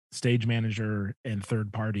Stage Manager and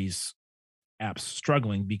third parties apps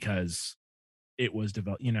struggling because it was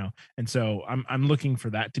developed, and so I'm looking for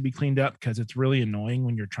that to be cleaned up because it's really annoying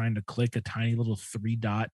when you're trying to click a tiny little 3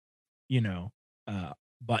 dot, you know,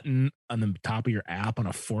 button on the top of your app on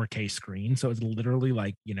a 4K screen. So it's literally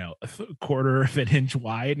like, quarter of an inch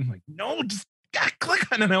wide. And like, no, just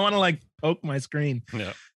click on it. I want to like poke my screen.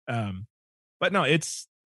 Yeah. But no,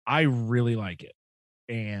 I really like it.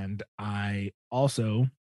 And I also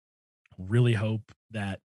really hope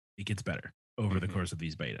that it gets better over the course of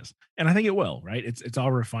these betas. And I think it will, right? It's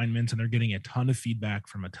all refinements and they're getting a ton of feedback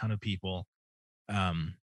from a ton of people.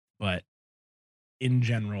 But in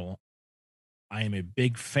general, I am a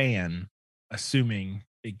big fan, assuming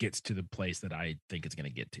it gets to the place that I think it's going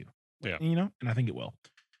to get to. Yeah. And I think it will.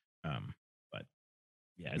 But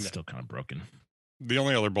yeah, it's still kind of broken. The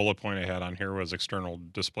only other bullet point I had on here was external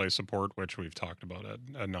display support, which we've talked about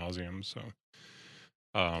ad nauseum. So,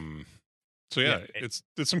 yeah, it's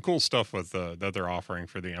some cool stuff with that they're offering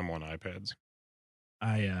for the M1 iPads.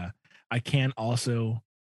 I can also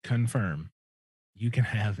confirm you can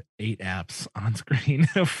have 8 apps on screen,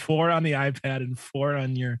 4 on the iPad and 4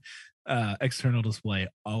 on your external display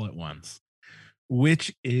all at once,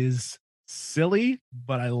 which is silly,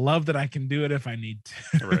 but I love that I can do it if I need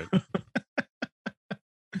to. Right.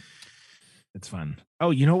 It's fun.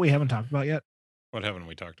 Oh, you know what we haven't talked about yet? What haven't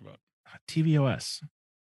we talked about? tvOS.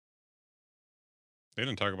 They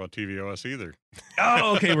didn't talk about tvOS either.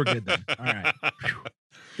 Oh, okay, we're good then. All right.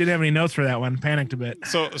 Didn't have any notes for that one. Panicked a bit.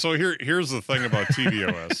 So here's the thing about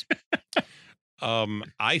tvOS.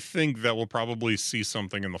 I think that we'll probably see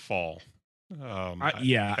something in the fall.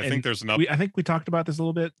 Yeah, I think there's I think we talked about this a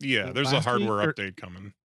little bit. Yeah, there's a hardware update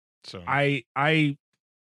coming. So I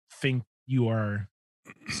think you are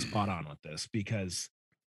spot on with this because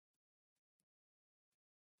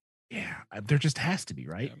there just has to be,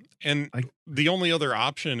 right? And like the only other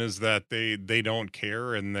option is that they don't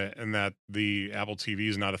care and that the Apple TV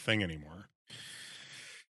is not a thing anymore.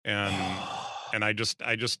 And I just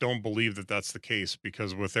don't believe that that's the case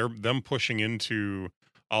because with them pushing into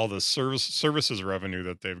all the services revenue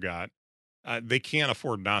that they've got, they can't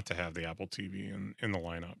afford not to have the Apple TV in the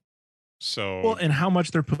lineup. So well, and how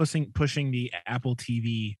much they're pushing the Apple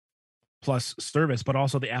TV Plus service, but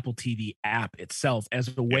also the Apple TV app itself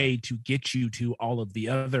as a way to get you to all of the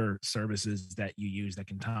other services that you use that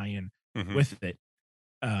can tie in with it.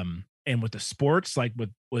 And with the sports, like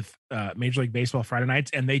with Major League Baseball Friday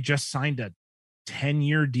nights, and they just signed a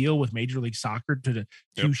 10-year deal with Major League Soccer to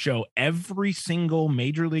show every single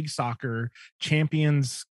Major League Soccer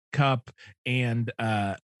Champions Cup and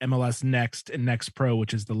MLS Next and Next Pro,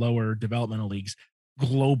 which is the lower developmental leagues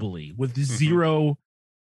globally with zero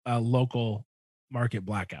local market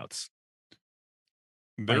blackouts.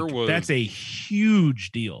 That's a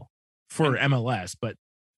huge deal for MLS, but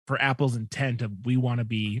for Apple's intent of we want to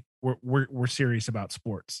be we're serious about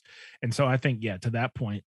sports. And so I think to that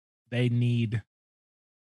point they need.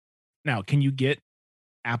 Now, can you get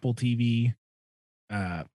Apple TV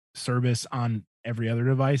service on every other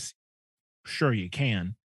device? Sure you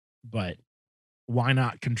can, but why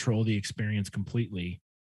not control the experience completely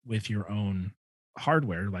with your own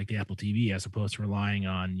hardware like the Apple TV as opposed to relying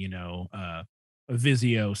on, a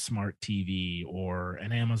Vizio smart TV or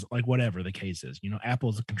an Amazon, like whatever the case is.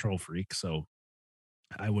 Apple's a control freak, so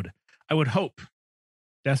I would hope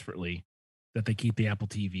desperately that they keep the Apple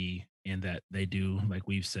TV and that they do, like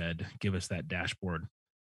we've said, give us that dashboard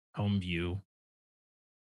home view.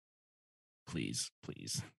 Please,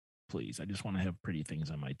 please, please. I just want to have pretty things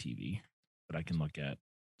on my TV that I can look at.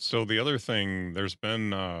 So the other thing, there's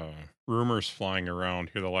been rumors flying around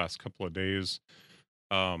here the last couple of days.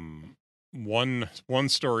 One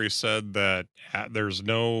story said that there's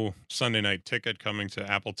no Sunday Night Ticket coming to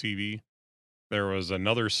Apple TV. There was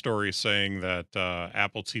another story saying that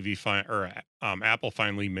Apple TV Apple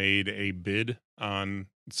finally made a bid on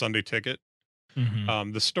Sunday Ticket.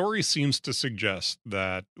 The story seems to suggest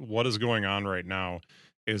that what is going on right now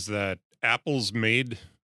is that Apple's made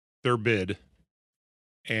their bid.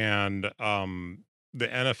 And the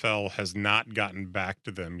NFL has not gotten back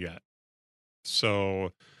to them yet.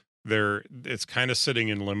 So it's kind of sitting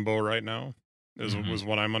in limbo right now, was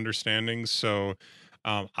what I'm understanding. So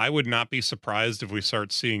I would not be surprised if we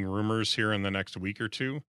start seeing rumors here in the next week or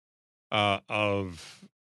two of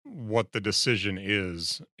what the decision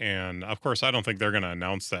is. And of course, I don't think they're going to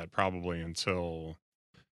announce that probably until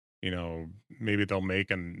maybe they'll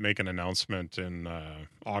make an announcement in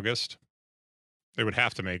August. They would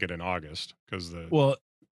have to make it in August because Well,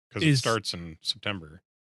 it starts in September.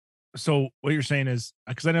 So what you're saying is,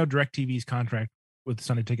 because I know DirecTV's contract with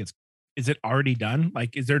Sunday Tickets, is it already done?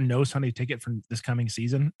 Like, is there no Sunday Ticket for this coming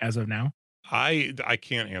season as of now? I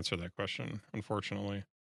can't answer that question, unfortunately.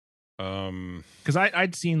 Because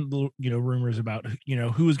I'd seen rumors about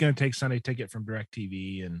who was going to take Sunday Ticket from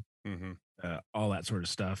DirecTV and all that sort of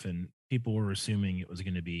stuff, and people were assuming it was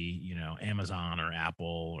going to be Amazon or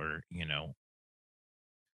Apple or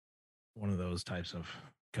one of those types of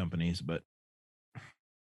companies. But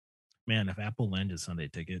man, if Apple landed Sunday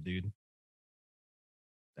Ticket, dude,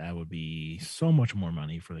 that would be so much more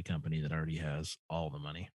money for the company that already has all the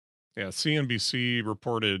money. Yeah, CNBC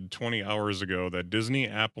reported 20 hours ago that Disney,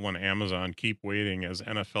 Apple, and Amazon keep waiting as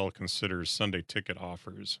NFL considers Sunday Ticket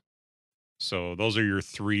offers. So those are your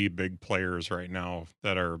three big players right now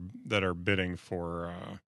that are bidding for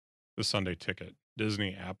the Sunday Ticket: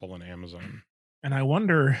 Disney, Apple, and Amazon. And I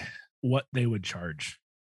wonder what they would charge.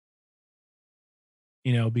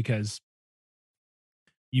 Because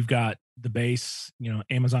you've got the base,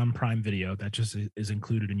 Amazon Prime Video that just is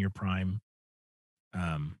included in your Prime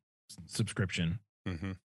subscription.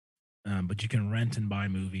 But you can rent and buy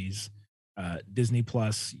movies. Disney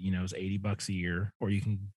Plus, is $80 a year, or you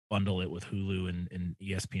can bundle it with Hulu and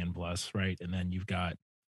ESPN Plus, right? And then you've got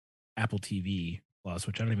Apple TV Plus,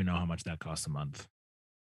 which I don't even know how much that costs a month.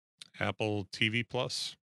 Apple TV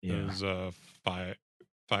Plus is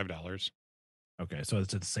 $5. Okay, so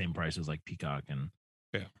it's at the same price as like Peacock and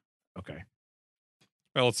yeah. Okay.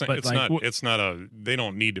 Well, it's not they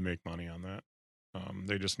don't need to make money on that.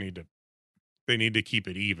 They just need to keep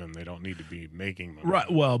it even. They don't need to be making money.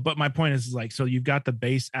 Right. Well, but my point is like, so you've got the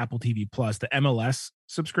base Apple TV Plus, the MLS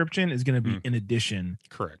subscription is going to be in addition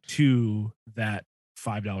correct to that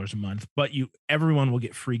 $5 a month, but everyone will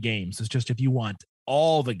get free games. It's just, if you want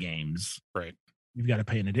all the games, right, you've got to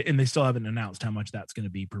pay and they still haven't announced how much that's going to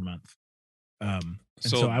be per month.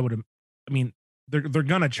 So they're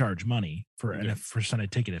going to charge money for Sunday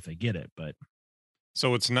Ticket if they get it, but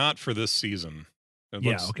so it's not for this season. It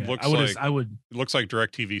looks like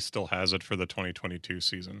DirecTV still has it for the 2022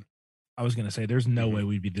 season. I was going to say there's no way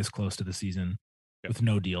we'd be this close to the season with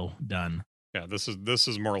no deal done. Yeah, this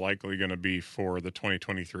is more likely going to be for the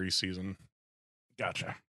 2023 season.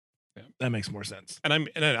 Gotcha. Yeah, that makes more sense. And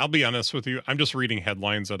I'll be honest with you, I'm just reading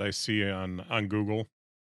headlines that I see on Google.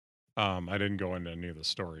 I didn't go into any of the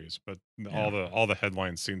stories, but all the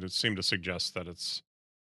headlines seem to suggest that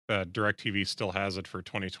that DirecTV still has it for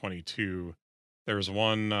 2022. There's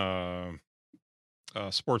one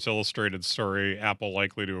Sports Illustrated story: Apple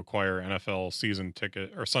likely to acquire NFL season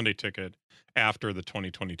ticket or Sunday Ticket after the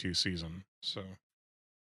 2022 season. So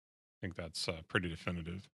I think that's pretty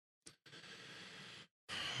definitive.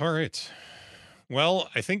 All right. Well,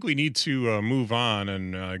 I think we need to move on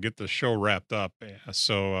and get the show wrapped up.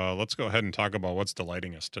 So let's go ahead and talk about what's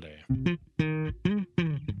delighting us today.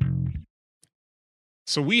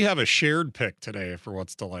 So we have a shared pick today for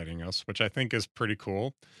what's delighting us, which I think is pretty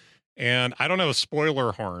cool. And I don't have a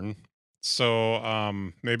spoiler horn,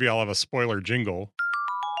 so maybe I'll have a spoiler jingle.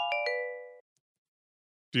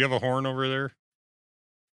 Do you have a horn over there?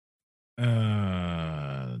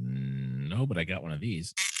 No, but I got one of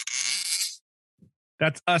these.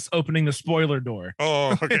 That's us opening the spoiler door.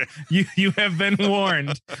 Oh, okay. You have been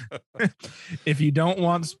warned. If you don't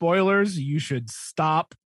want spoilers, you should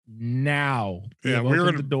stop now. Yeah, we're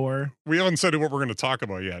at the door. We haven't said what we're going to talk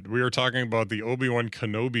about yet. We are talking about the Obi-Wan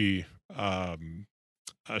Kenobi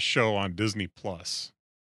show on Disney Plus.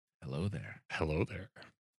 Hello there. Hello there.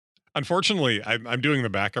 Unfortunately, I'm doing the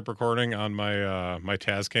backup recording on my my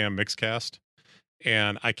Tascam Mixcast,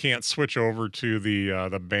 and I can't switch over to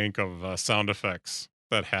the bank of sound effects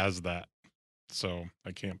that has that, so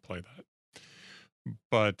I can't play that.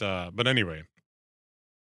 But anyway,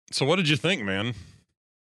 so what did you think, man?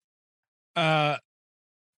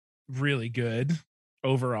 Really good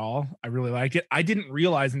overall. I really liked it. I didn't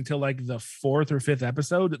realize until like the 4th or 5th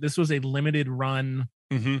episode that this was a limited run.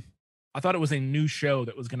 I thought it was a new show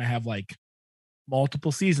that was going to have like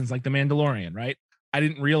multiple seasons, like The Mandalorian, right? I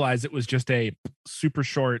didn't realize it was just a super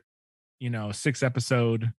short,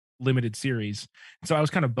 6-episode limited series. So I was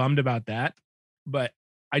kind of bummed about that. But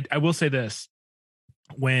I will say this: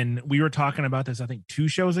 when we were talking about this, I think 2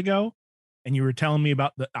 shows ago, and you were telling me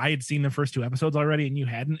about I had seen the first 2 episodes already, and you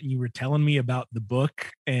hadn't, and you were telling me about the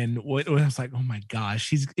book, and what I was like, oh my gosh,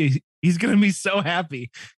 he's gonna be so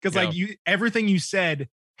happy because like everything you said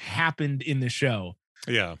happened in the show.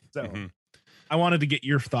 Yeah. So I wanted to get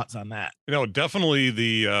your thoughts on that. Definitely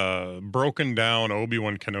the broken down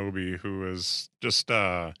Obi-Wan Kenobi, who is just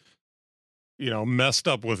messed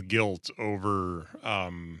up with guilt over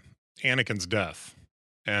Anakin's death,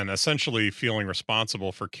 and essentially feeling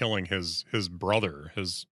responsible for killing his brother,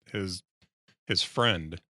 his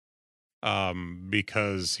friend,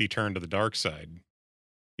 because he turned to the dark side,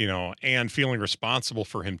 and feeling responsible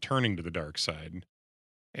for him turning to the dark side,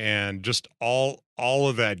 and just all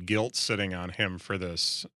of that guilt sitting on him for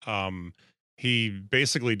this. He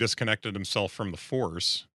basically disconnected himself from the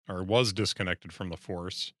Force, or was disconnected from the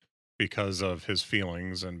Force, because of his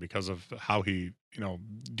feelings and because of how he,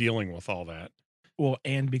 dealing with all that. Well,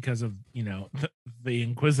 and because of, the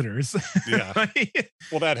Inquisitors. Yeah.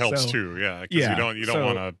 Well, that helps So, too. Yeah, because you yeah. don't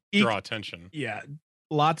want So, to e draw attention. yeah,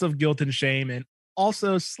 lots of guilt and shame, and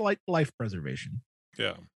also slight life preservation.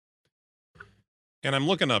 Yeah. And I'm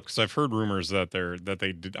looking up because I've heard rumors that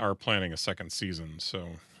are planning a second season. So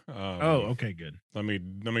Oh, okay, good. let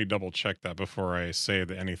me double check that before I say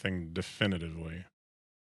anything definitively.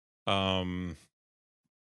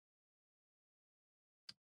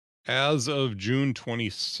 As of June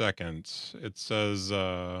 22nd, it says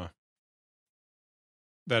that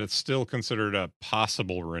it's still considered a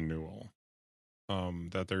possible renewal.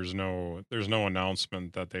 That there's no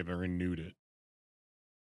announcement that they've renewed it.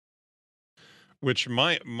 Which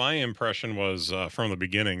my impression was from the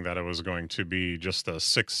beginning that it was going to be just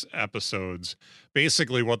 6 episodes.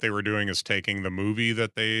 Basically, what they were doing is taking the movie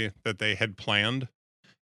that they had planned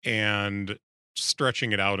and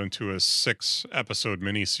stretching it out into a 6-episode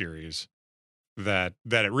miniseries that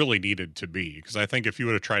it really needed to be. Because I think if you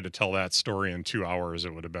would have tried to tell that story in 2 hours,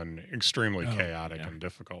 it would have been extremely Oh, chaotic yeah. and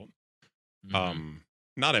difficult. Mhm.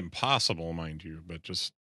 Not impossible, mind you, but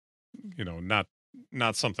just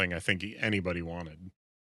not something I think anybody wanted.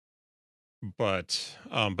 But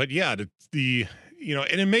yeah, and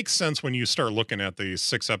it makes sense when you start looking at the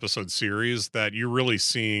 6-episode series that you're really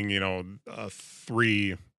seeing, a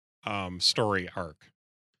 3 story arc.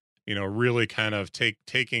 Really kind of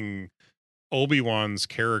taking Obi-Wan's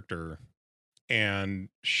character and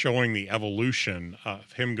showing the evolution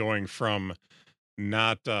of him going from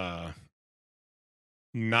not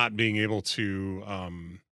not being able to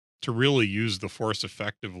really use the Force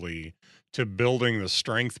effectively, to building the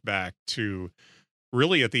strength back, to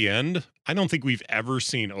really at the end, I don't think we've ever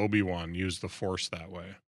seen Obi-Wan use the Force that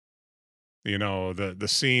way. The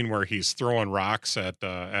scene where he's throwing rocks at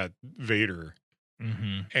Vader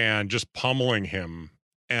Mhm. and just pummeling him,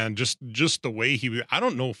 and just the way I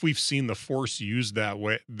don't know if we've seen the Force used that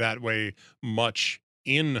way much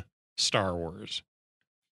in Star Wars.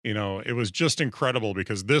 It was just incredible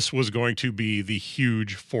because this was going to be the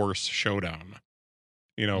huge Force showdown.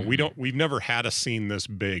 Mhm. We've never had a scene this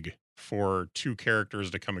big for 2 characters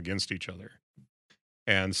to come against each other.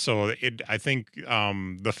 And so I think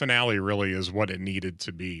the finale really is what it needed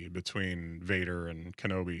to be between Vader and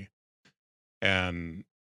Kenobi. And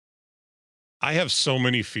I have so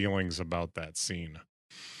many feelings about that scene.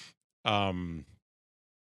 Um,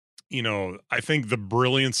 I think the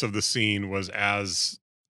brilliance of the scene was as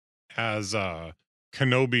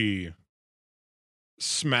Kenobi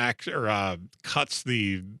smacked or cuts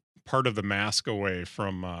the part of the mask away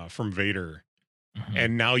from Vader, Mhm.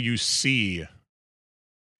 and now you see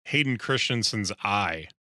Hayden Christensen's eye,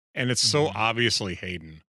 and it's so Mhm. obviously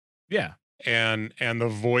Hayden, Yeah. and the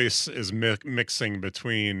voice is mixing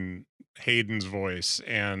between Hayden's voice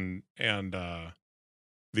and the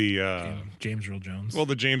James Earl Jones. well,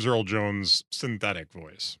 the James Earl Jones synthetic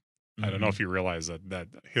voice. I don't know Mhm. if you realize that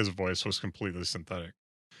his voice was completely synthetic,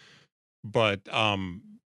 but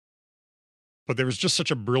but there was just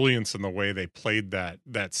such a brilliance in the way they played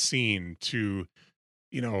that scene you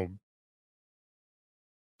know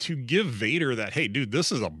to give Vader that, hey dude,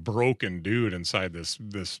 this is a broken dude inside this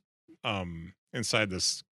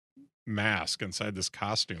mask, inside this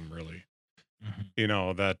costume, really.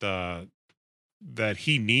 Mhm. That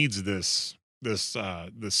he needs this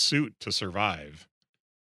suit to survive,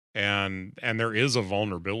 and there is a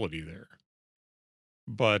vulnerability there.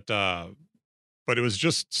 But it was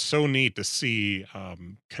just so neat to see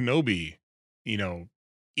Kenobi, you know,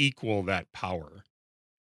 equal that power.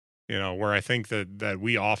 Where I think that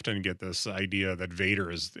we often get this idea that Vader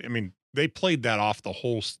is. I mean, they played that off the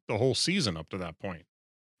whole season up to that point.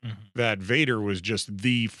 Mhm. That Vader was just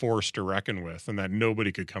the force to reckon with, and that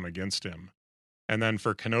nobody could come against him. And then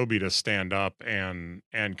for Kenobi to stand up and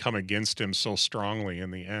come against him so strongly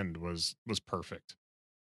in the end was perfect.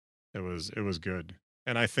 It was good.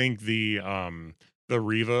 And I think the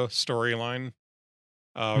Riva storyline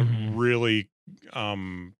Mhm. really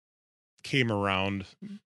um came around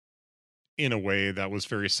in a way that was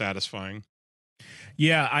very satisfying.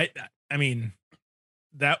 Yeah, I mean,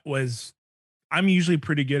 that was I'm usually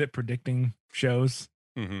pretty good at predicting shows,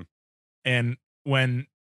 Hmm. and when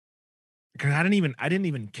because I didn't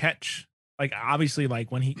even catch, like, obviously,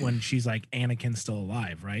 like, when she's like, Anakin's still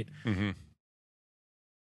alive, right? Hmm.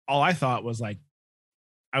 All I thought was, like,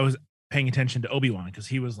 I was paying attention to Obi-Wan because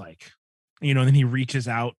he was like, and then he reaches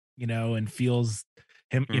out, and feels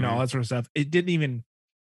him, all Hmm. that sort of stuff. It didn't even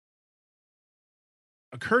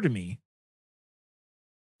occur to me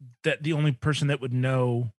that the only person that would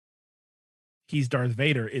know he's Darth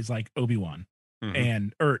Vader is like Obi-Wan, Hmm.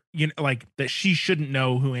 and or like, that she shouldn't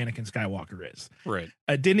know who Anakin Skywalker is. Right.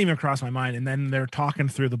 It didn't even cross my mind. And then they're talking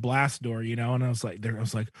through the blast door, and I was like,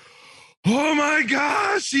 oh my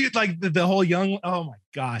gosh, like the whole young, oh my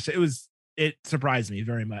gosh, it surprised me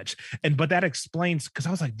very much. But that explains, because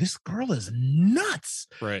I was like, this girl is nuts.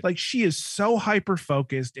 Right. Like, she is so hyper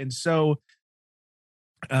focused and so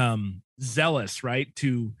zealous, right?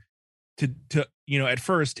 To at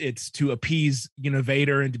first it's to appease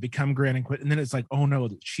Vader and to become Grand Inquisitor, and then it's like, oh no,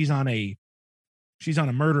 she's on a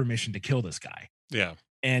murder mission to kill this guy, Yeah.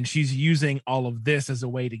 and she's using all of this as a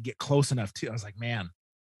way to get close enough to. I was like, man,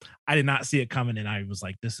 I did not see it coming, and I was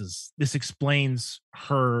like, this explains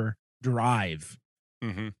her drive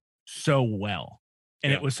Hmm. so well,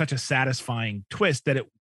 and it Yeah. was such a satisfying twist that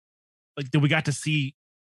we got to see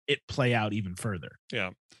it play out even further.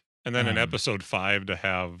 Yeah. And then in Um, episode 5 to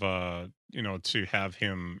have to have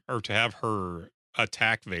him or to have her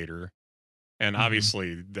attack Vader, and mhm,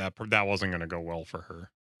 obviously that wasn't going to go well for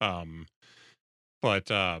her. Um but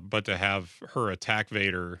to have her attack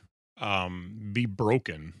Vader, be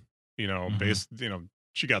broken, mhm,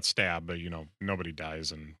 she got stabbed, but nobody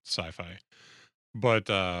dies in sci-fi. But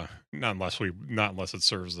not unless it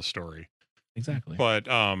serves the story. exactly. But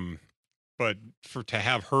but for to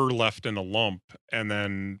have her left in a lump and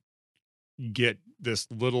then get this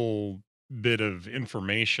little bit of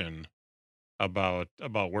information about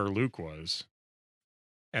where Luke was,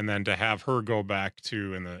 and then to have her go back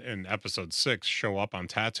to in episode 6 show up on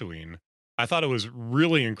Tatooine. I thought it was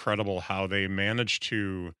really incredible how they managed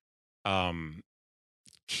to um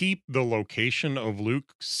keep the location of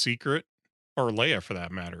Luke secret, or Leia for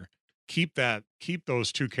that matter. Keep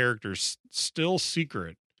those two characters still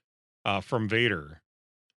secret from Vader,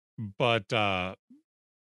 but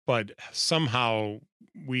somehow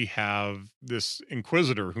we have this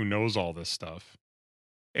Inquisitor who knows all this stuff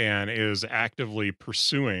and is actively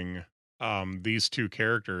pursuing these two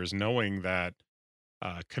characters, knowing that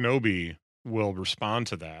Kenobi will respond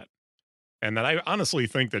to that, and that I honestly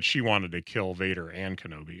think that she wanted to kill Vader and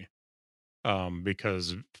Kenobi,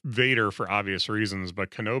 because Vader for obvious reasons, but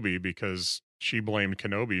Kenobi because she blamed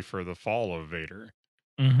Kenobi for the fall of Vader.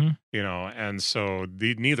 Mhm, And so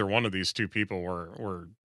neither one of these two people were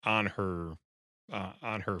on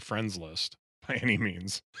on her friends list by any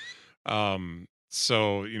means.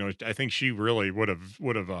 So I think she really would have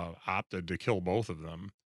opted to kill both of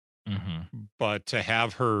them, mhm, but to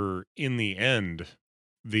have her in the end,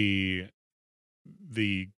 the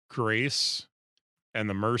grace and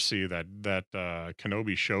the mercy that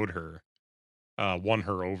Kenobi showed her, won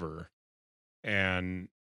her over. And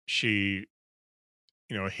she,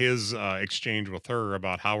 his exchange with her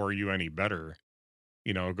about how are you any better,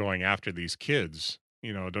 going after these kids.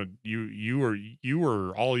 Don't you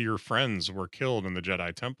were all your friends were killed in the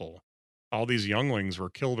Jedi Temple. All these younglings were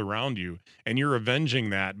killed around you, and you're avenging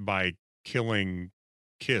that by killing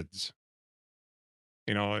kids,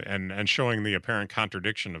 and showing the apparent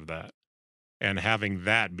contradiction of that, and having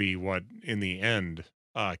that be what in the end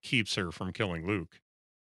keeps her from killing Luke.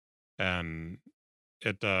 And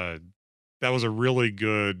it that was a really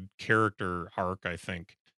good character arc, I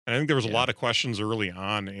think. And I think there was a yeah, lot of questions early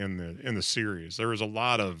on in the series. There was a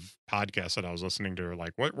lot of podcasts that I was listening to,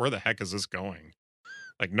 like, where the heck is this going?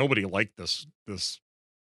 Like, nobody liked this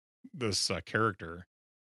character,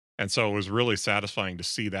 and so it was really satisfying to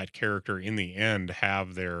see that character in the end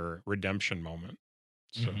have their redemption moment.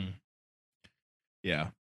 So, mhm, yeah.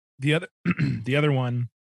 The other the other one,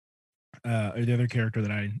 or the other character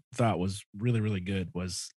that I thought was really, really good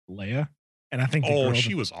was Leia, and I think oh,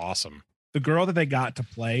 she was awesome. the girl that they got to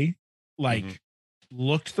play, Hmm. like,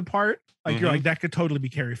 looked the part. Like, you're Hmm. like, that could totally be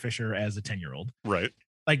Carrie Fisher as a 10-year-old. Right.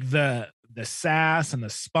 Like, the sass and the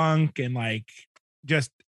spunk, and, like,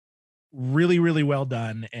 just really, really well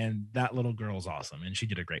done, and that little girl's awesome, and she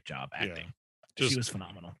did a great job Yeah. acting. She Just was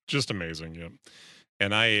phenomenal. just amazing. Yeah.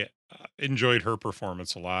 And I enjoyed her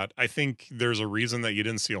performance a lot. I think there's a reason that you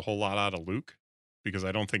didn't see a whole lot out of Luke, because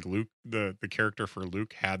I don't think Luke, the character for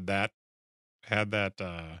Luke, had that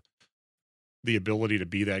the ability to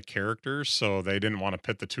be that character, so they didn't want to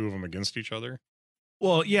pit the two of them against each other.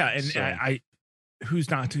 Well, yeah, and So who's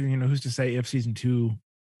not to, who's to say if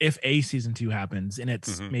a season 2 happens and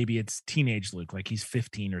mhm, maybe it's teenage Luke, like he's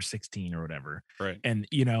 15 or 16 or whatever. right. And,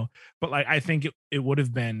 but like I think it would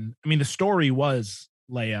have been, I mean, the story was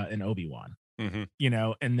Leia and Obi-Wan, Mhm.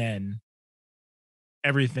 and then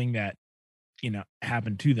everything that,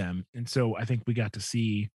 happened to them. And so I think we got to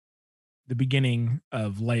see the beginning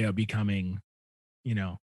of Leia becoming, you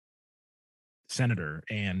know, senator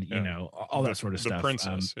and, Yeah. all that sort of The stuff.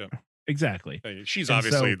 princess, yeah. Exactly. She's And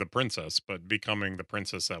obviously so the princess, but becoming the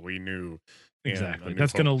princess that we knew in A exactly. New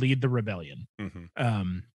That's going to Hope. lead the rebellion. Mhm.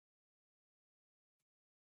 Um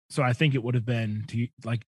so I think it would have been, to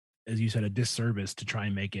like, as you said, a disservice to try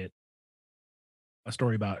and make it a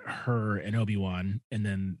story about her and Obi-Wan and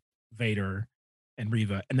then Vader and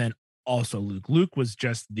Riva and then also Luke. Luke was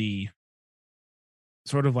just the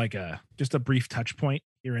sort of like just a brief touch point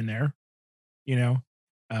here and there, you know.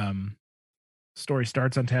 Um Story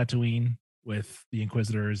starts on Tatooine with the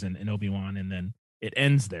Inquisitors and Obi-Wan, and then it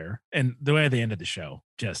ends there. And the way they ended the show,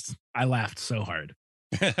 just I laughed so hard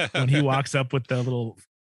when he walks up with the little,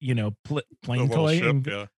 The plane little toy ship, and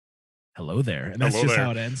yeah. hello there. And that's Hello just there.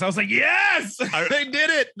 how it ends. I was like, yes, I they did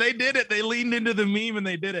it. They did it. They leaned into the meme and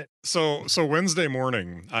they did it. so Wednesday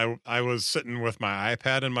morning, I was sitting with my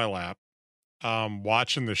iPad in my lap,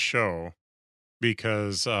 watching the show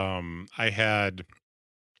because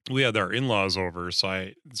we had our in-laws over,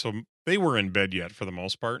 so they were in bed yet for the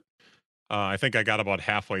most part. I think I got about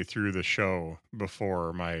halfway through the show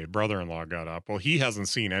before my brother-in-law got up. Well, he hasn't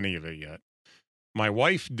seen any of it yet. My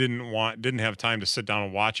wife didn't have time to sit down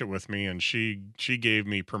and watch it with me, and she gave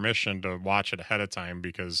me permission to watch it ahead of time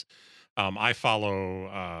because I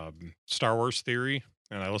follow Star Wars Theory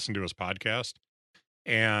and I listen to his podcast,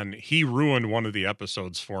 and he ruined one of the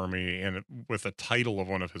episodes for me and with the title of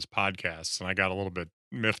one of his podcasts, and I got a little bit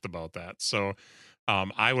miffed about that. So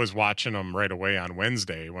I was watching them right away on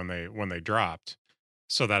Wednesday when they dropped,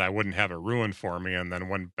 so that I wouldn't have it ruined for me, and then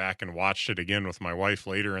went back and watched it again with my wife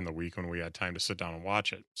later in the week when we had time to sit down and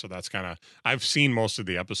watch it. So that's kind of I've seen most of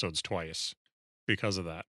the episodes twice because of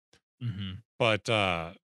that. Mhm.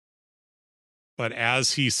 But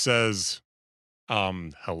as he says,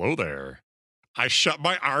 hello there,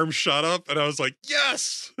 my arm shut up and I was like,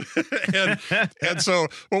 yes. and so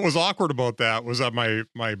what was awkward about that was that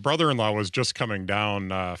my brother-in-law was just coming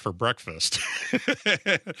down for breakfast.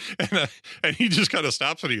 and, uh, and he just kind of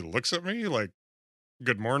stops and he looks at me like,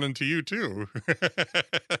 good morning to you too.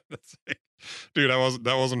 It's like, dude,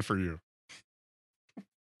 that wasn't for you.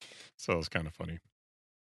 So it was kind of funny.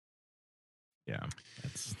 Yeah.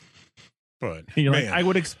 That's But you're like, man, I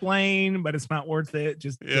would explain, but it's not worth it.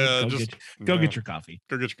 Just yeah, go just go no, get your coffee.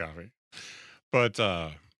 go get your coffee. But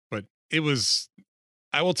it was,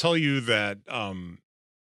 I will tell you that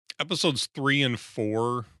episodes 3 and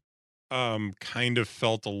 4 kind of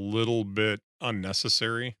felt a little bit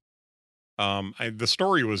unnecessary. The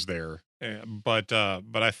story was there, but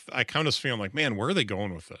I kind of feeling like, man, where are they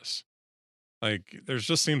going with this? Like, there's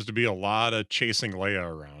just seems to be a lot of chasing Leia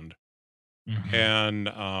around,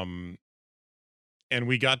 Mhm. and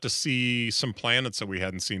we got to see some planets that we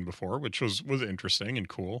hadn't seen before, which was interesting and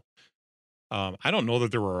cool. I don't know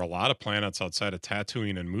that there were a lot of planets outside of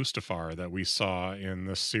Tatooine and Mustafar that we saw in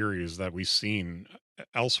this series that we've seen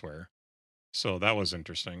elsewhere. So that was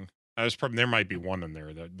interesting. I was probably there might be one in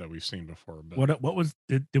there that we've seen before, but What was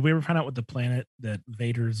did we ever find out what the planet that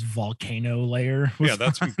Vader's volcano layer yeah,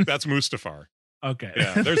 was on? that's Mustafar. Okay.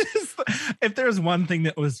 Yeah, there's If there's one thing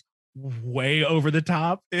that was way over the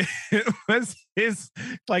top, it was his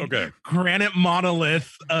like okay. granite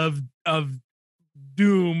monolith of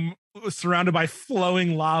doom surrounded by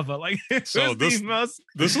flowing lava. Like it So was the most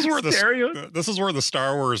stereo. this is where the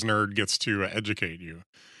Star Wars nerd gets to educate you.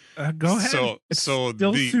 Go ahead. It's still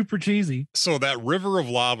super cheesy. So that river of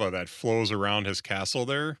lava that flows around his castle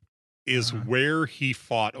there is Uh-huh. where he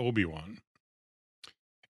fought Obi-Wan.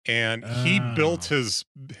 And Oh. he built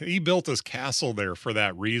his castle there for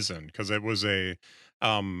that reason, because it was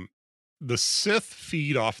um the Sith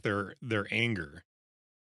feed off their anger.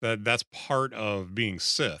 That's part of being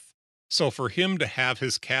Sith. So for him to have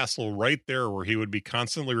his castle right there where he would be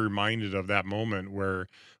constantly reminded of that moment where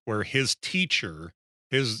his teacher,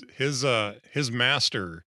 his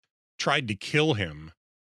master tried to kill him,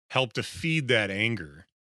 helped to feed that anger.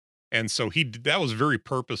 And so that was very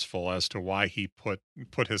purposeful as to why he put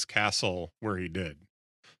his castle where he did.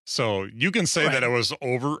 So you can say that Right. it was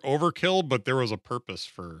overkill, but there was a purpose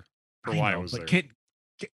for I why it know, was but there.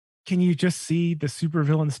 can you just see the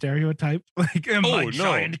supervillain stereotype? Like my Oh no,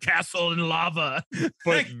 giant castle in lava.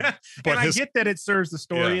 but And I his get that it serves the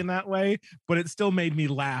story yeah. in that way, but it still made me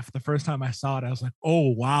laugh the first time I saw it. I was like, oh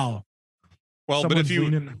wow, Well, but someone's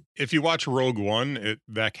leaning. if you watch Rogue One,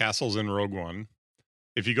 that castle's in Rogue One.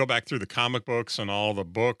 If you go back through the comic books and all the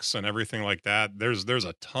books and everything like that, there's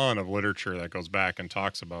a ton of literature that goes back and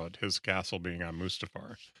talks about his castle being on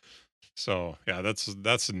Mustafar. So yeah,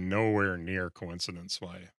 that's nowhere near coincidence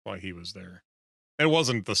why he was there. It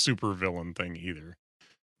wasn't the super villain thing either.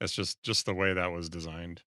 It's just the way that was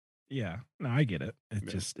designed. Yeah, no, I get it.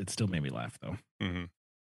 Yeah. It still made me laugh though. hmm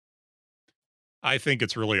I think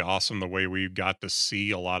it's really awesome the way we got to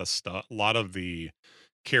see a lot of stuff, a lot of the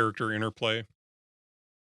character interplay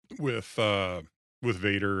with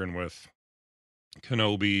Vader and with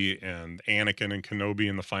Kenobi and Anakin and Kenobi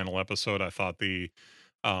in the final episode. I thought the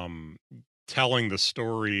um telling the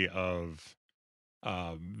story of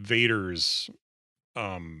Vader's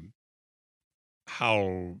um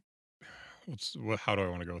how how do I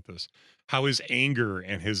want to go with this? How his anger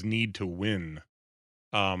and his need to win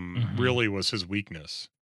Mhm. really was his weakness.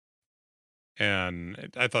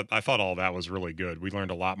 And I thought all that was really good. We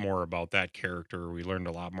learned a lot more about that character. We learned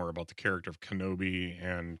a lot more about the character of Kenobi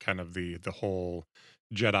and kind of the whole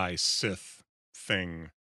Jedi Sith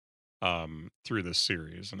thing through this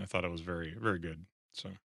series, and I thought it was very very good.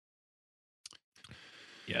 So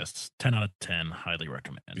Yes, 10 out of 10. Highly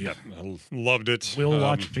recommend. yeah, loved it. We'll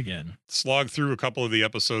watch it again. Slogged through a couple of the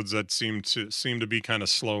episodes that seem to be kind of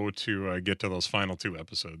slow to get to those final two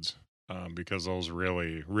episodes, because those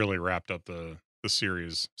really really wrapped up the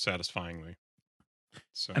series satisfyingly.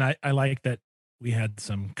 So And I like that we had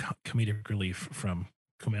some comedic relief from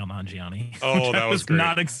Kumail Nanjiani, which oh, I that was was great.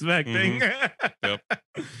 not expecting. hmm Yep.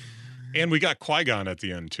 And we got Qui-Gon at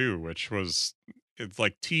the end too, which was it's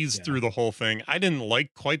like teased Yeah. through the whole thing. I didn't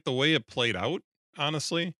like quite the way it played out,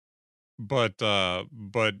 honestly. But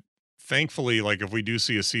thankfully, like if we do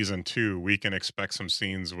see a season two, we can expect some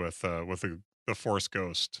scenes with the Force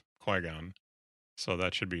Ghost Qui-Gon. So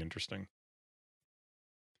that should be interesting.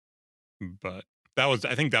 But I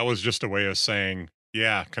think that was just a way of saying,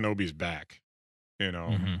 yeah, Kenobi's back, you know.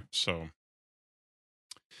 Mhm. So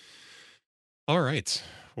all right.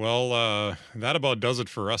 Well, that about does it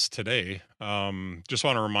for us today. Just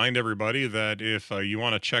want to remind everybody that if you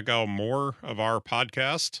want to check out more of our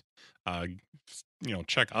podcast, uh,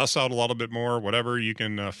 check us out a little bit more, whatever, you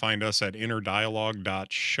can find us at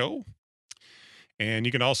innerdialogue.show. And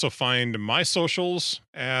you can also find my socials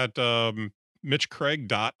at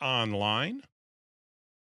mitchcraig.online.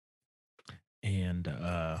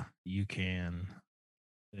 And you can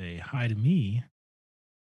say hi to me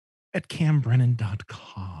at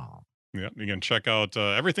cambrennan.com. Yeah, you can check out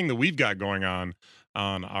everything that we've got going on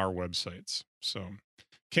our websites. So,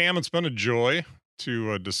 Cam, it's been a joy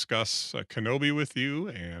to discuss Kenobi with you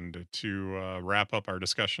and to wrap up our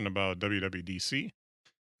discussion about WWDC.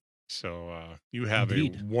 So, you have a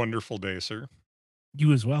Indeed. wonderful day, sir.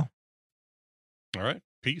 You as well. All right.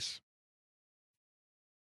 Peace.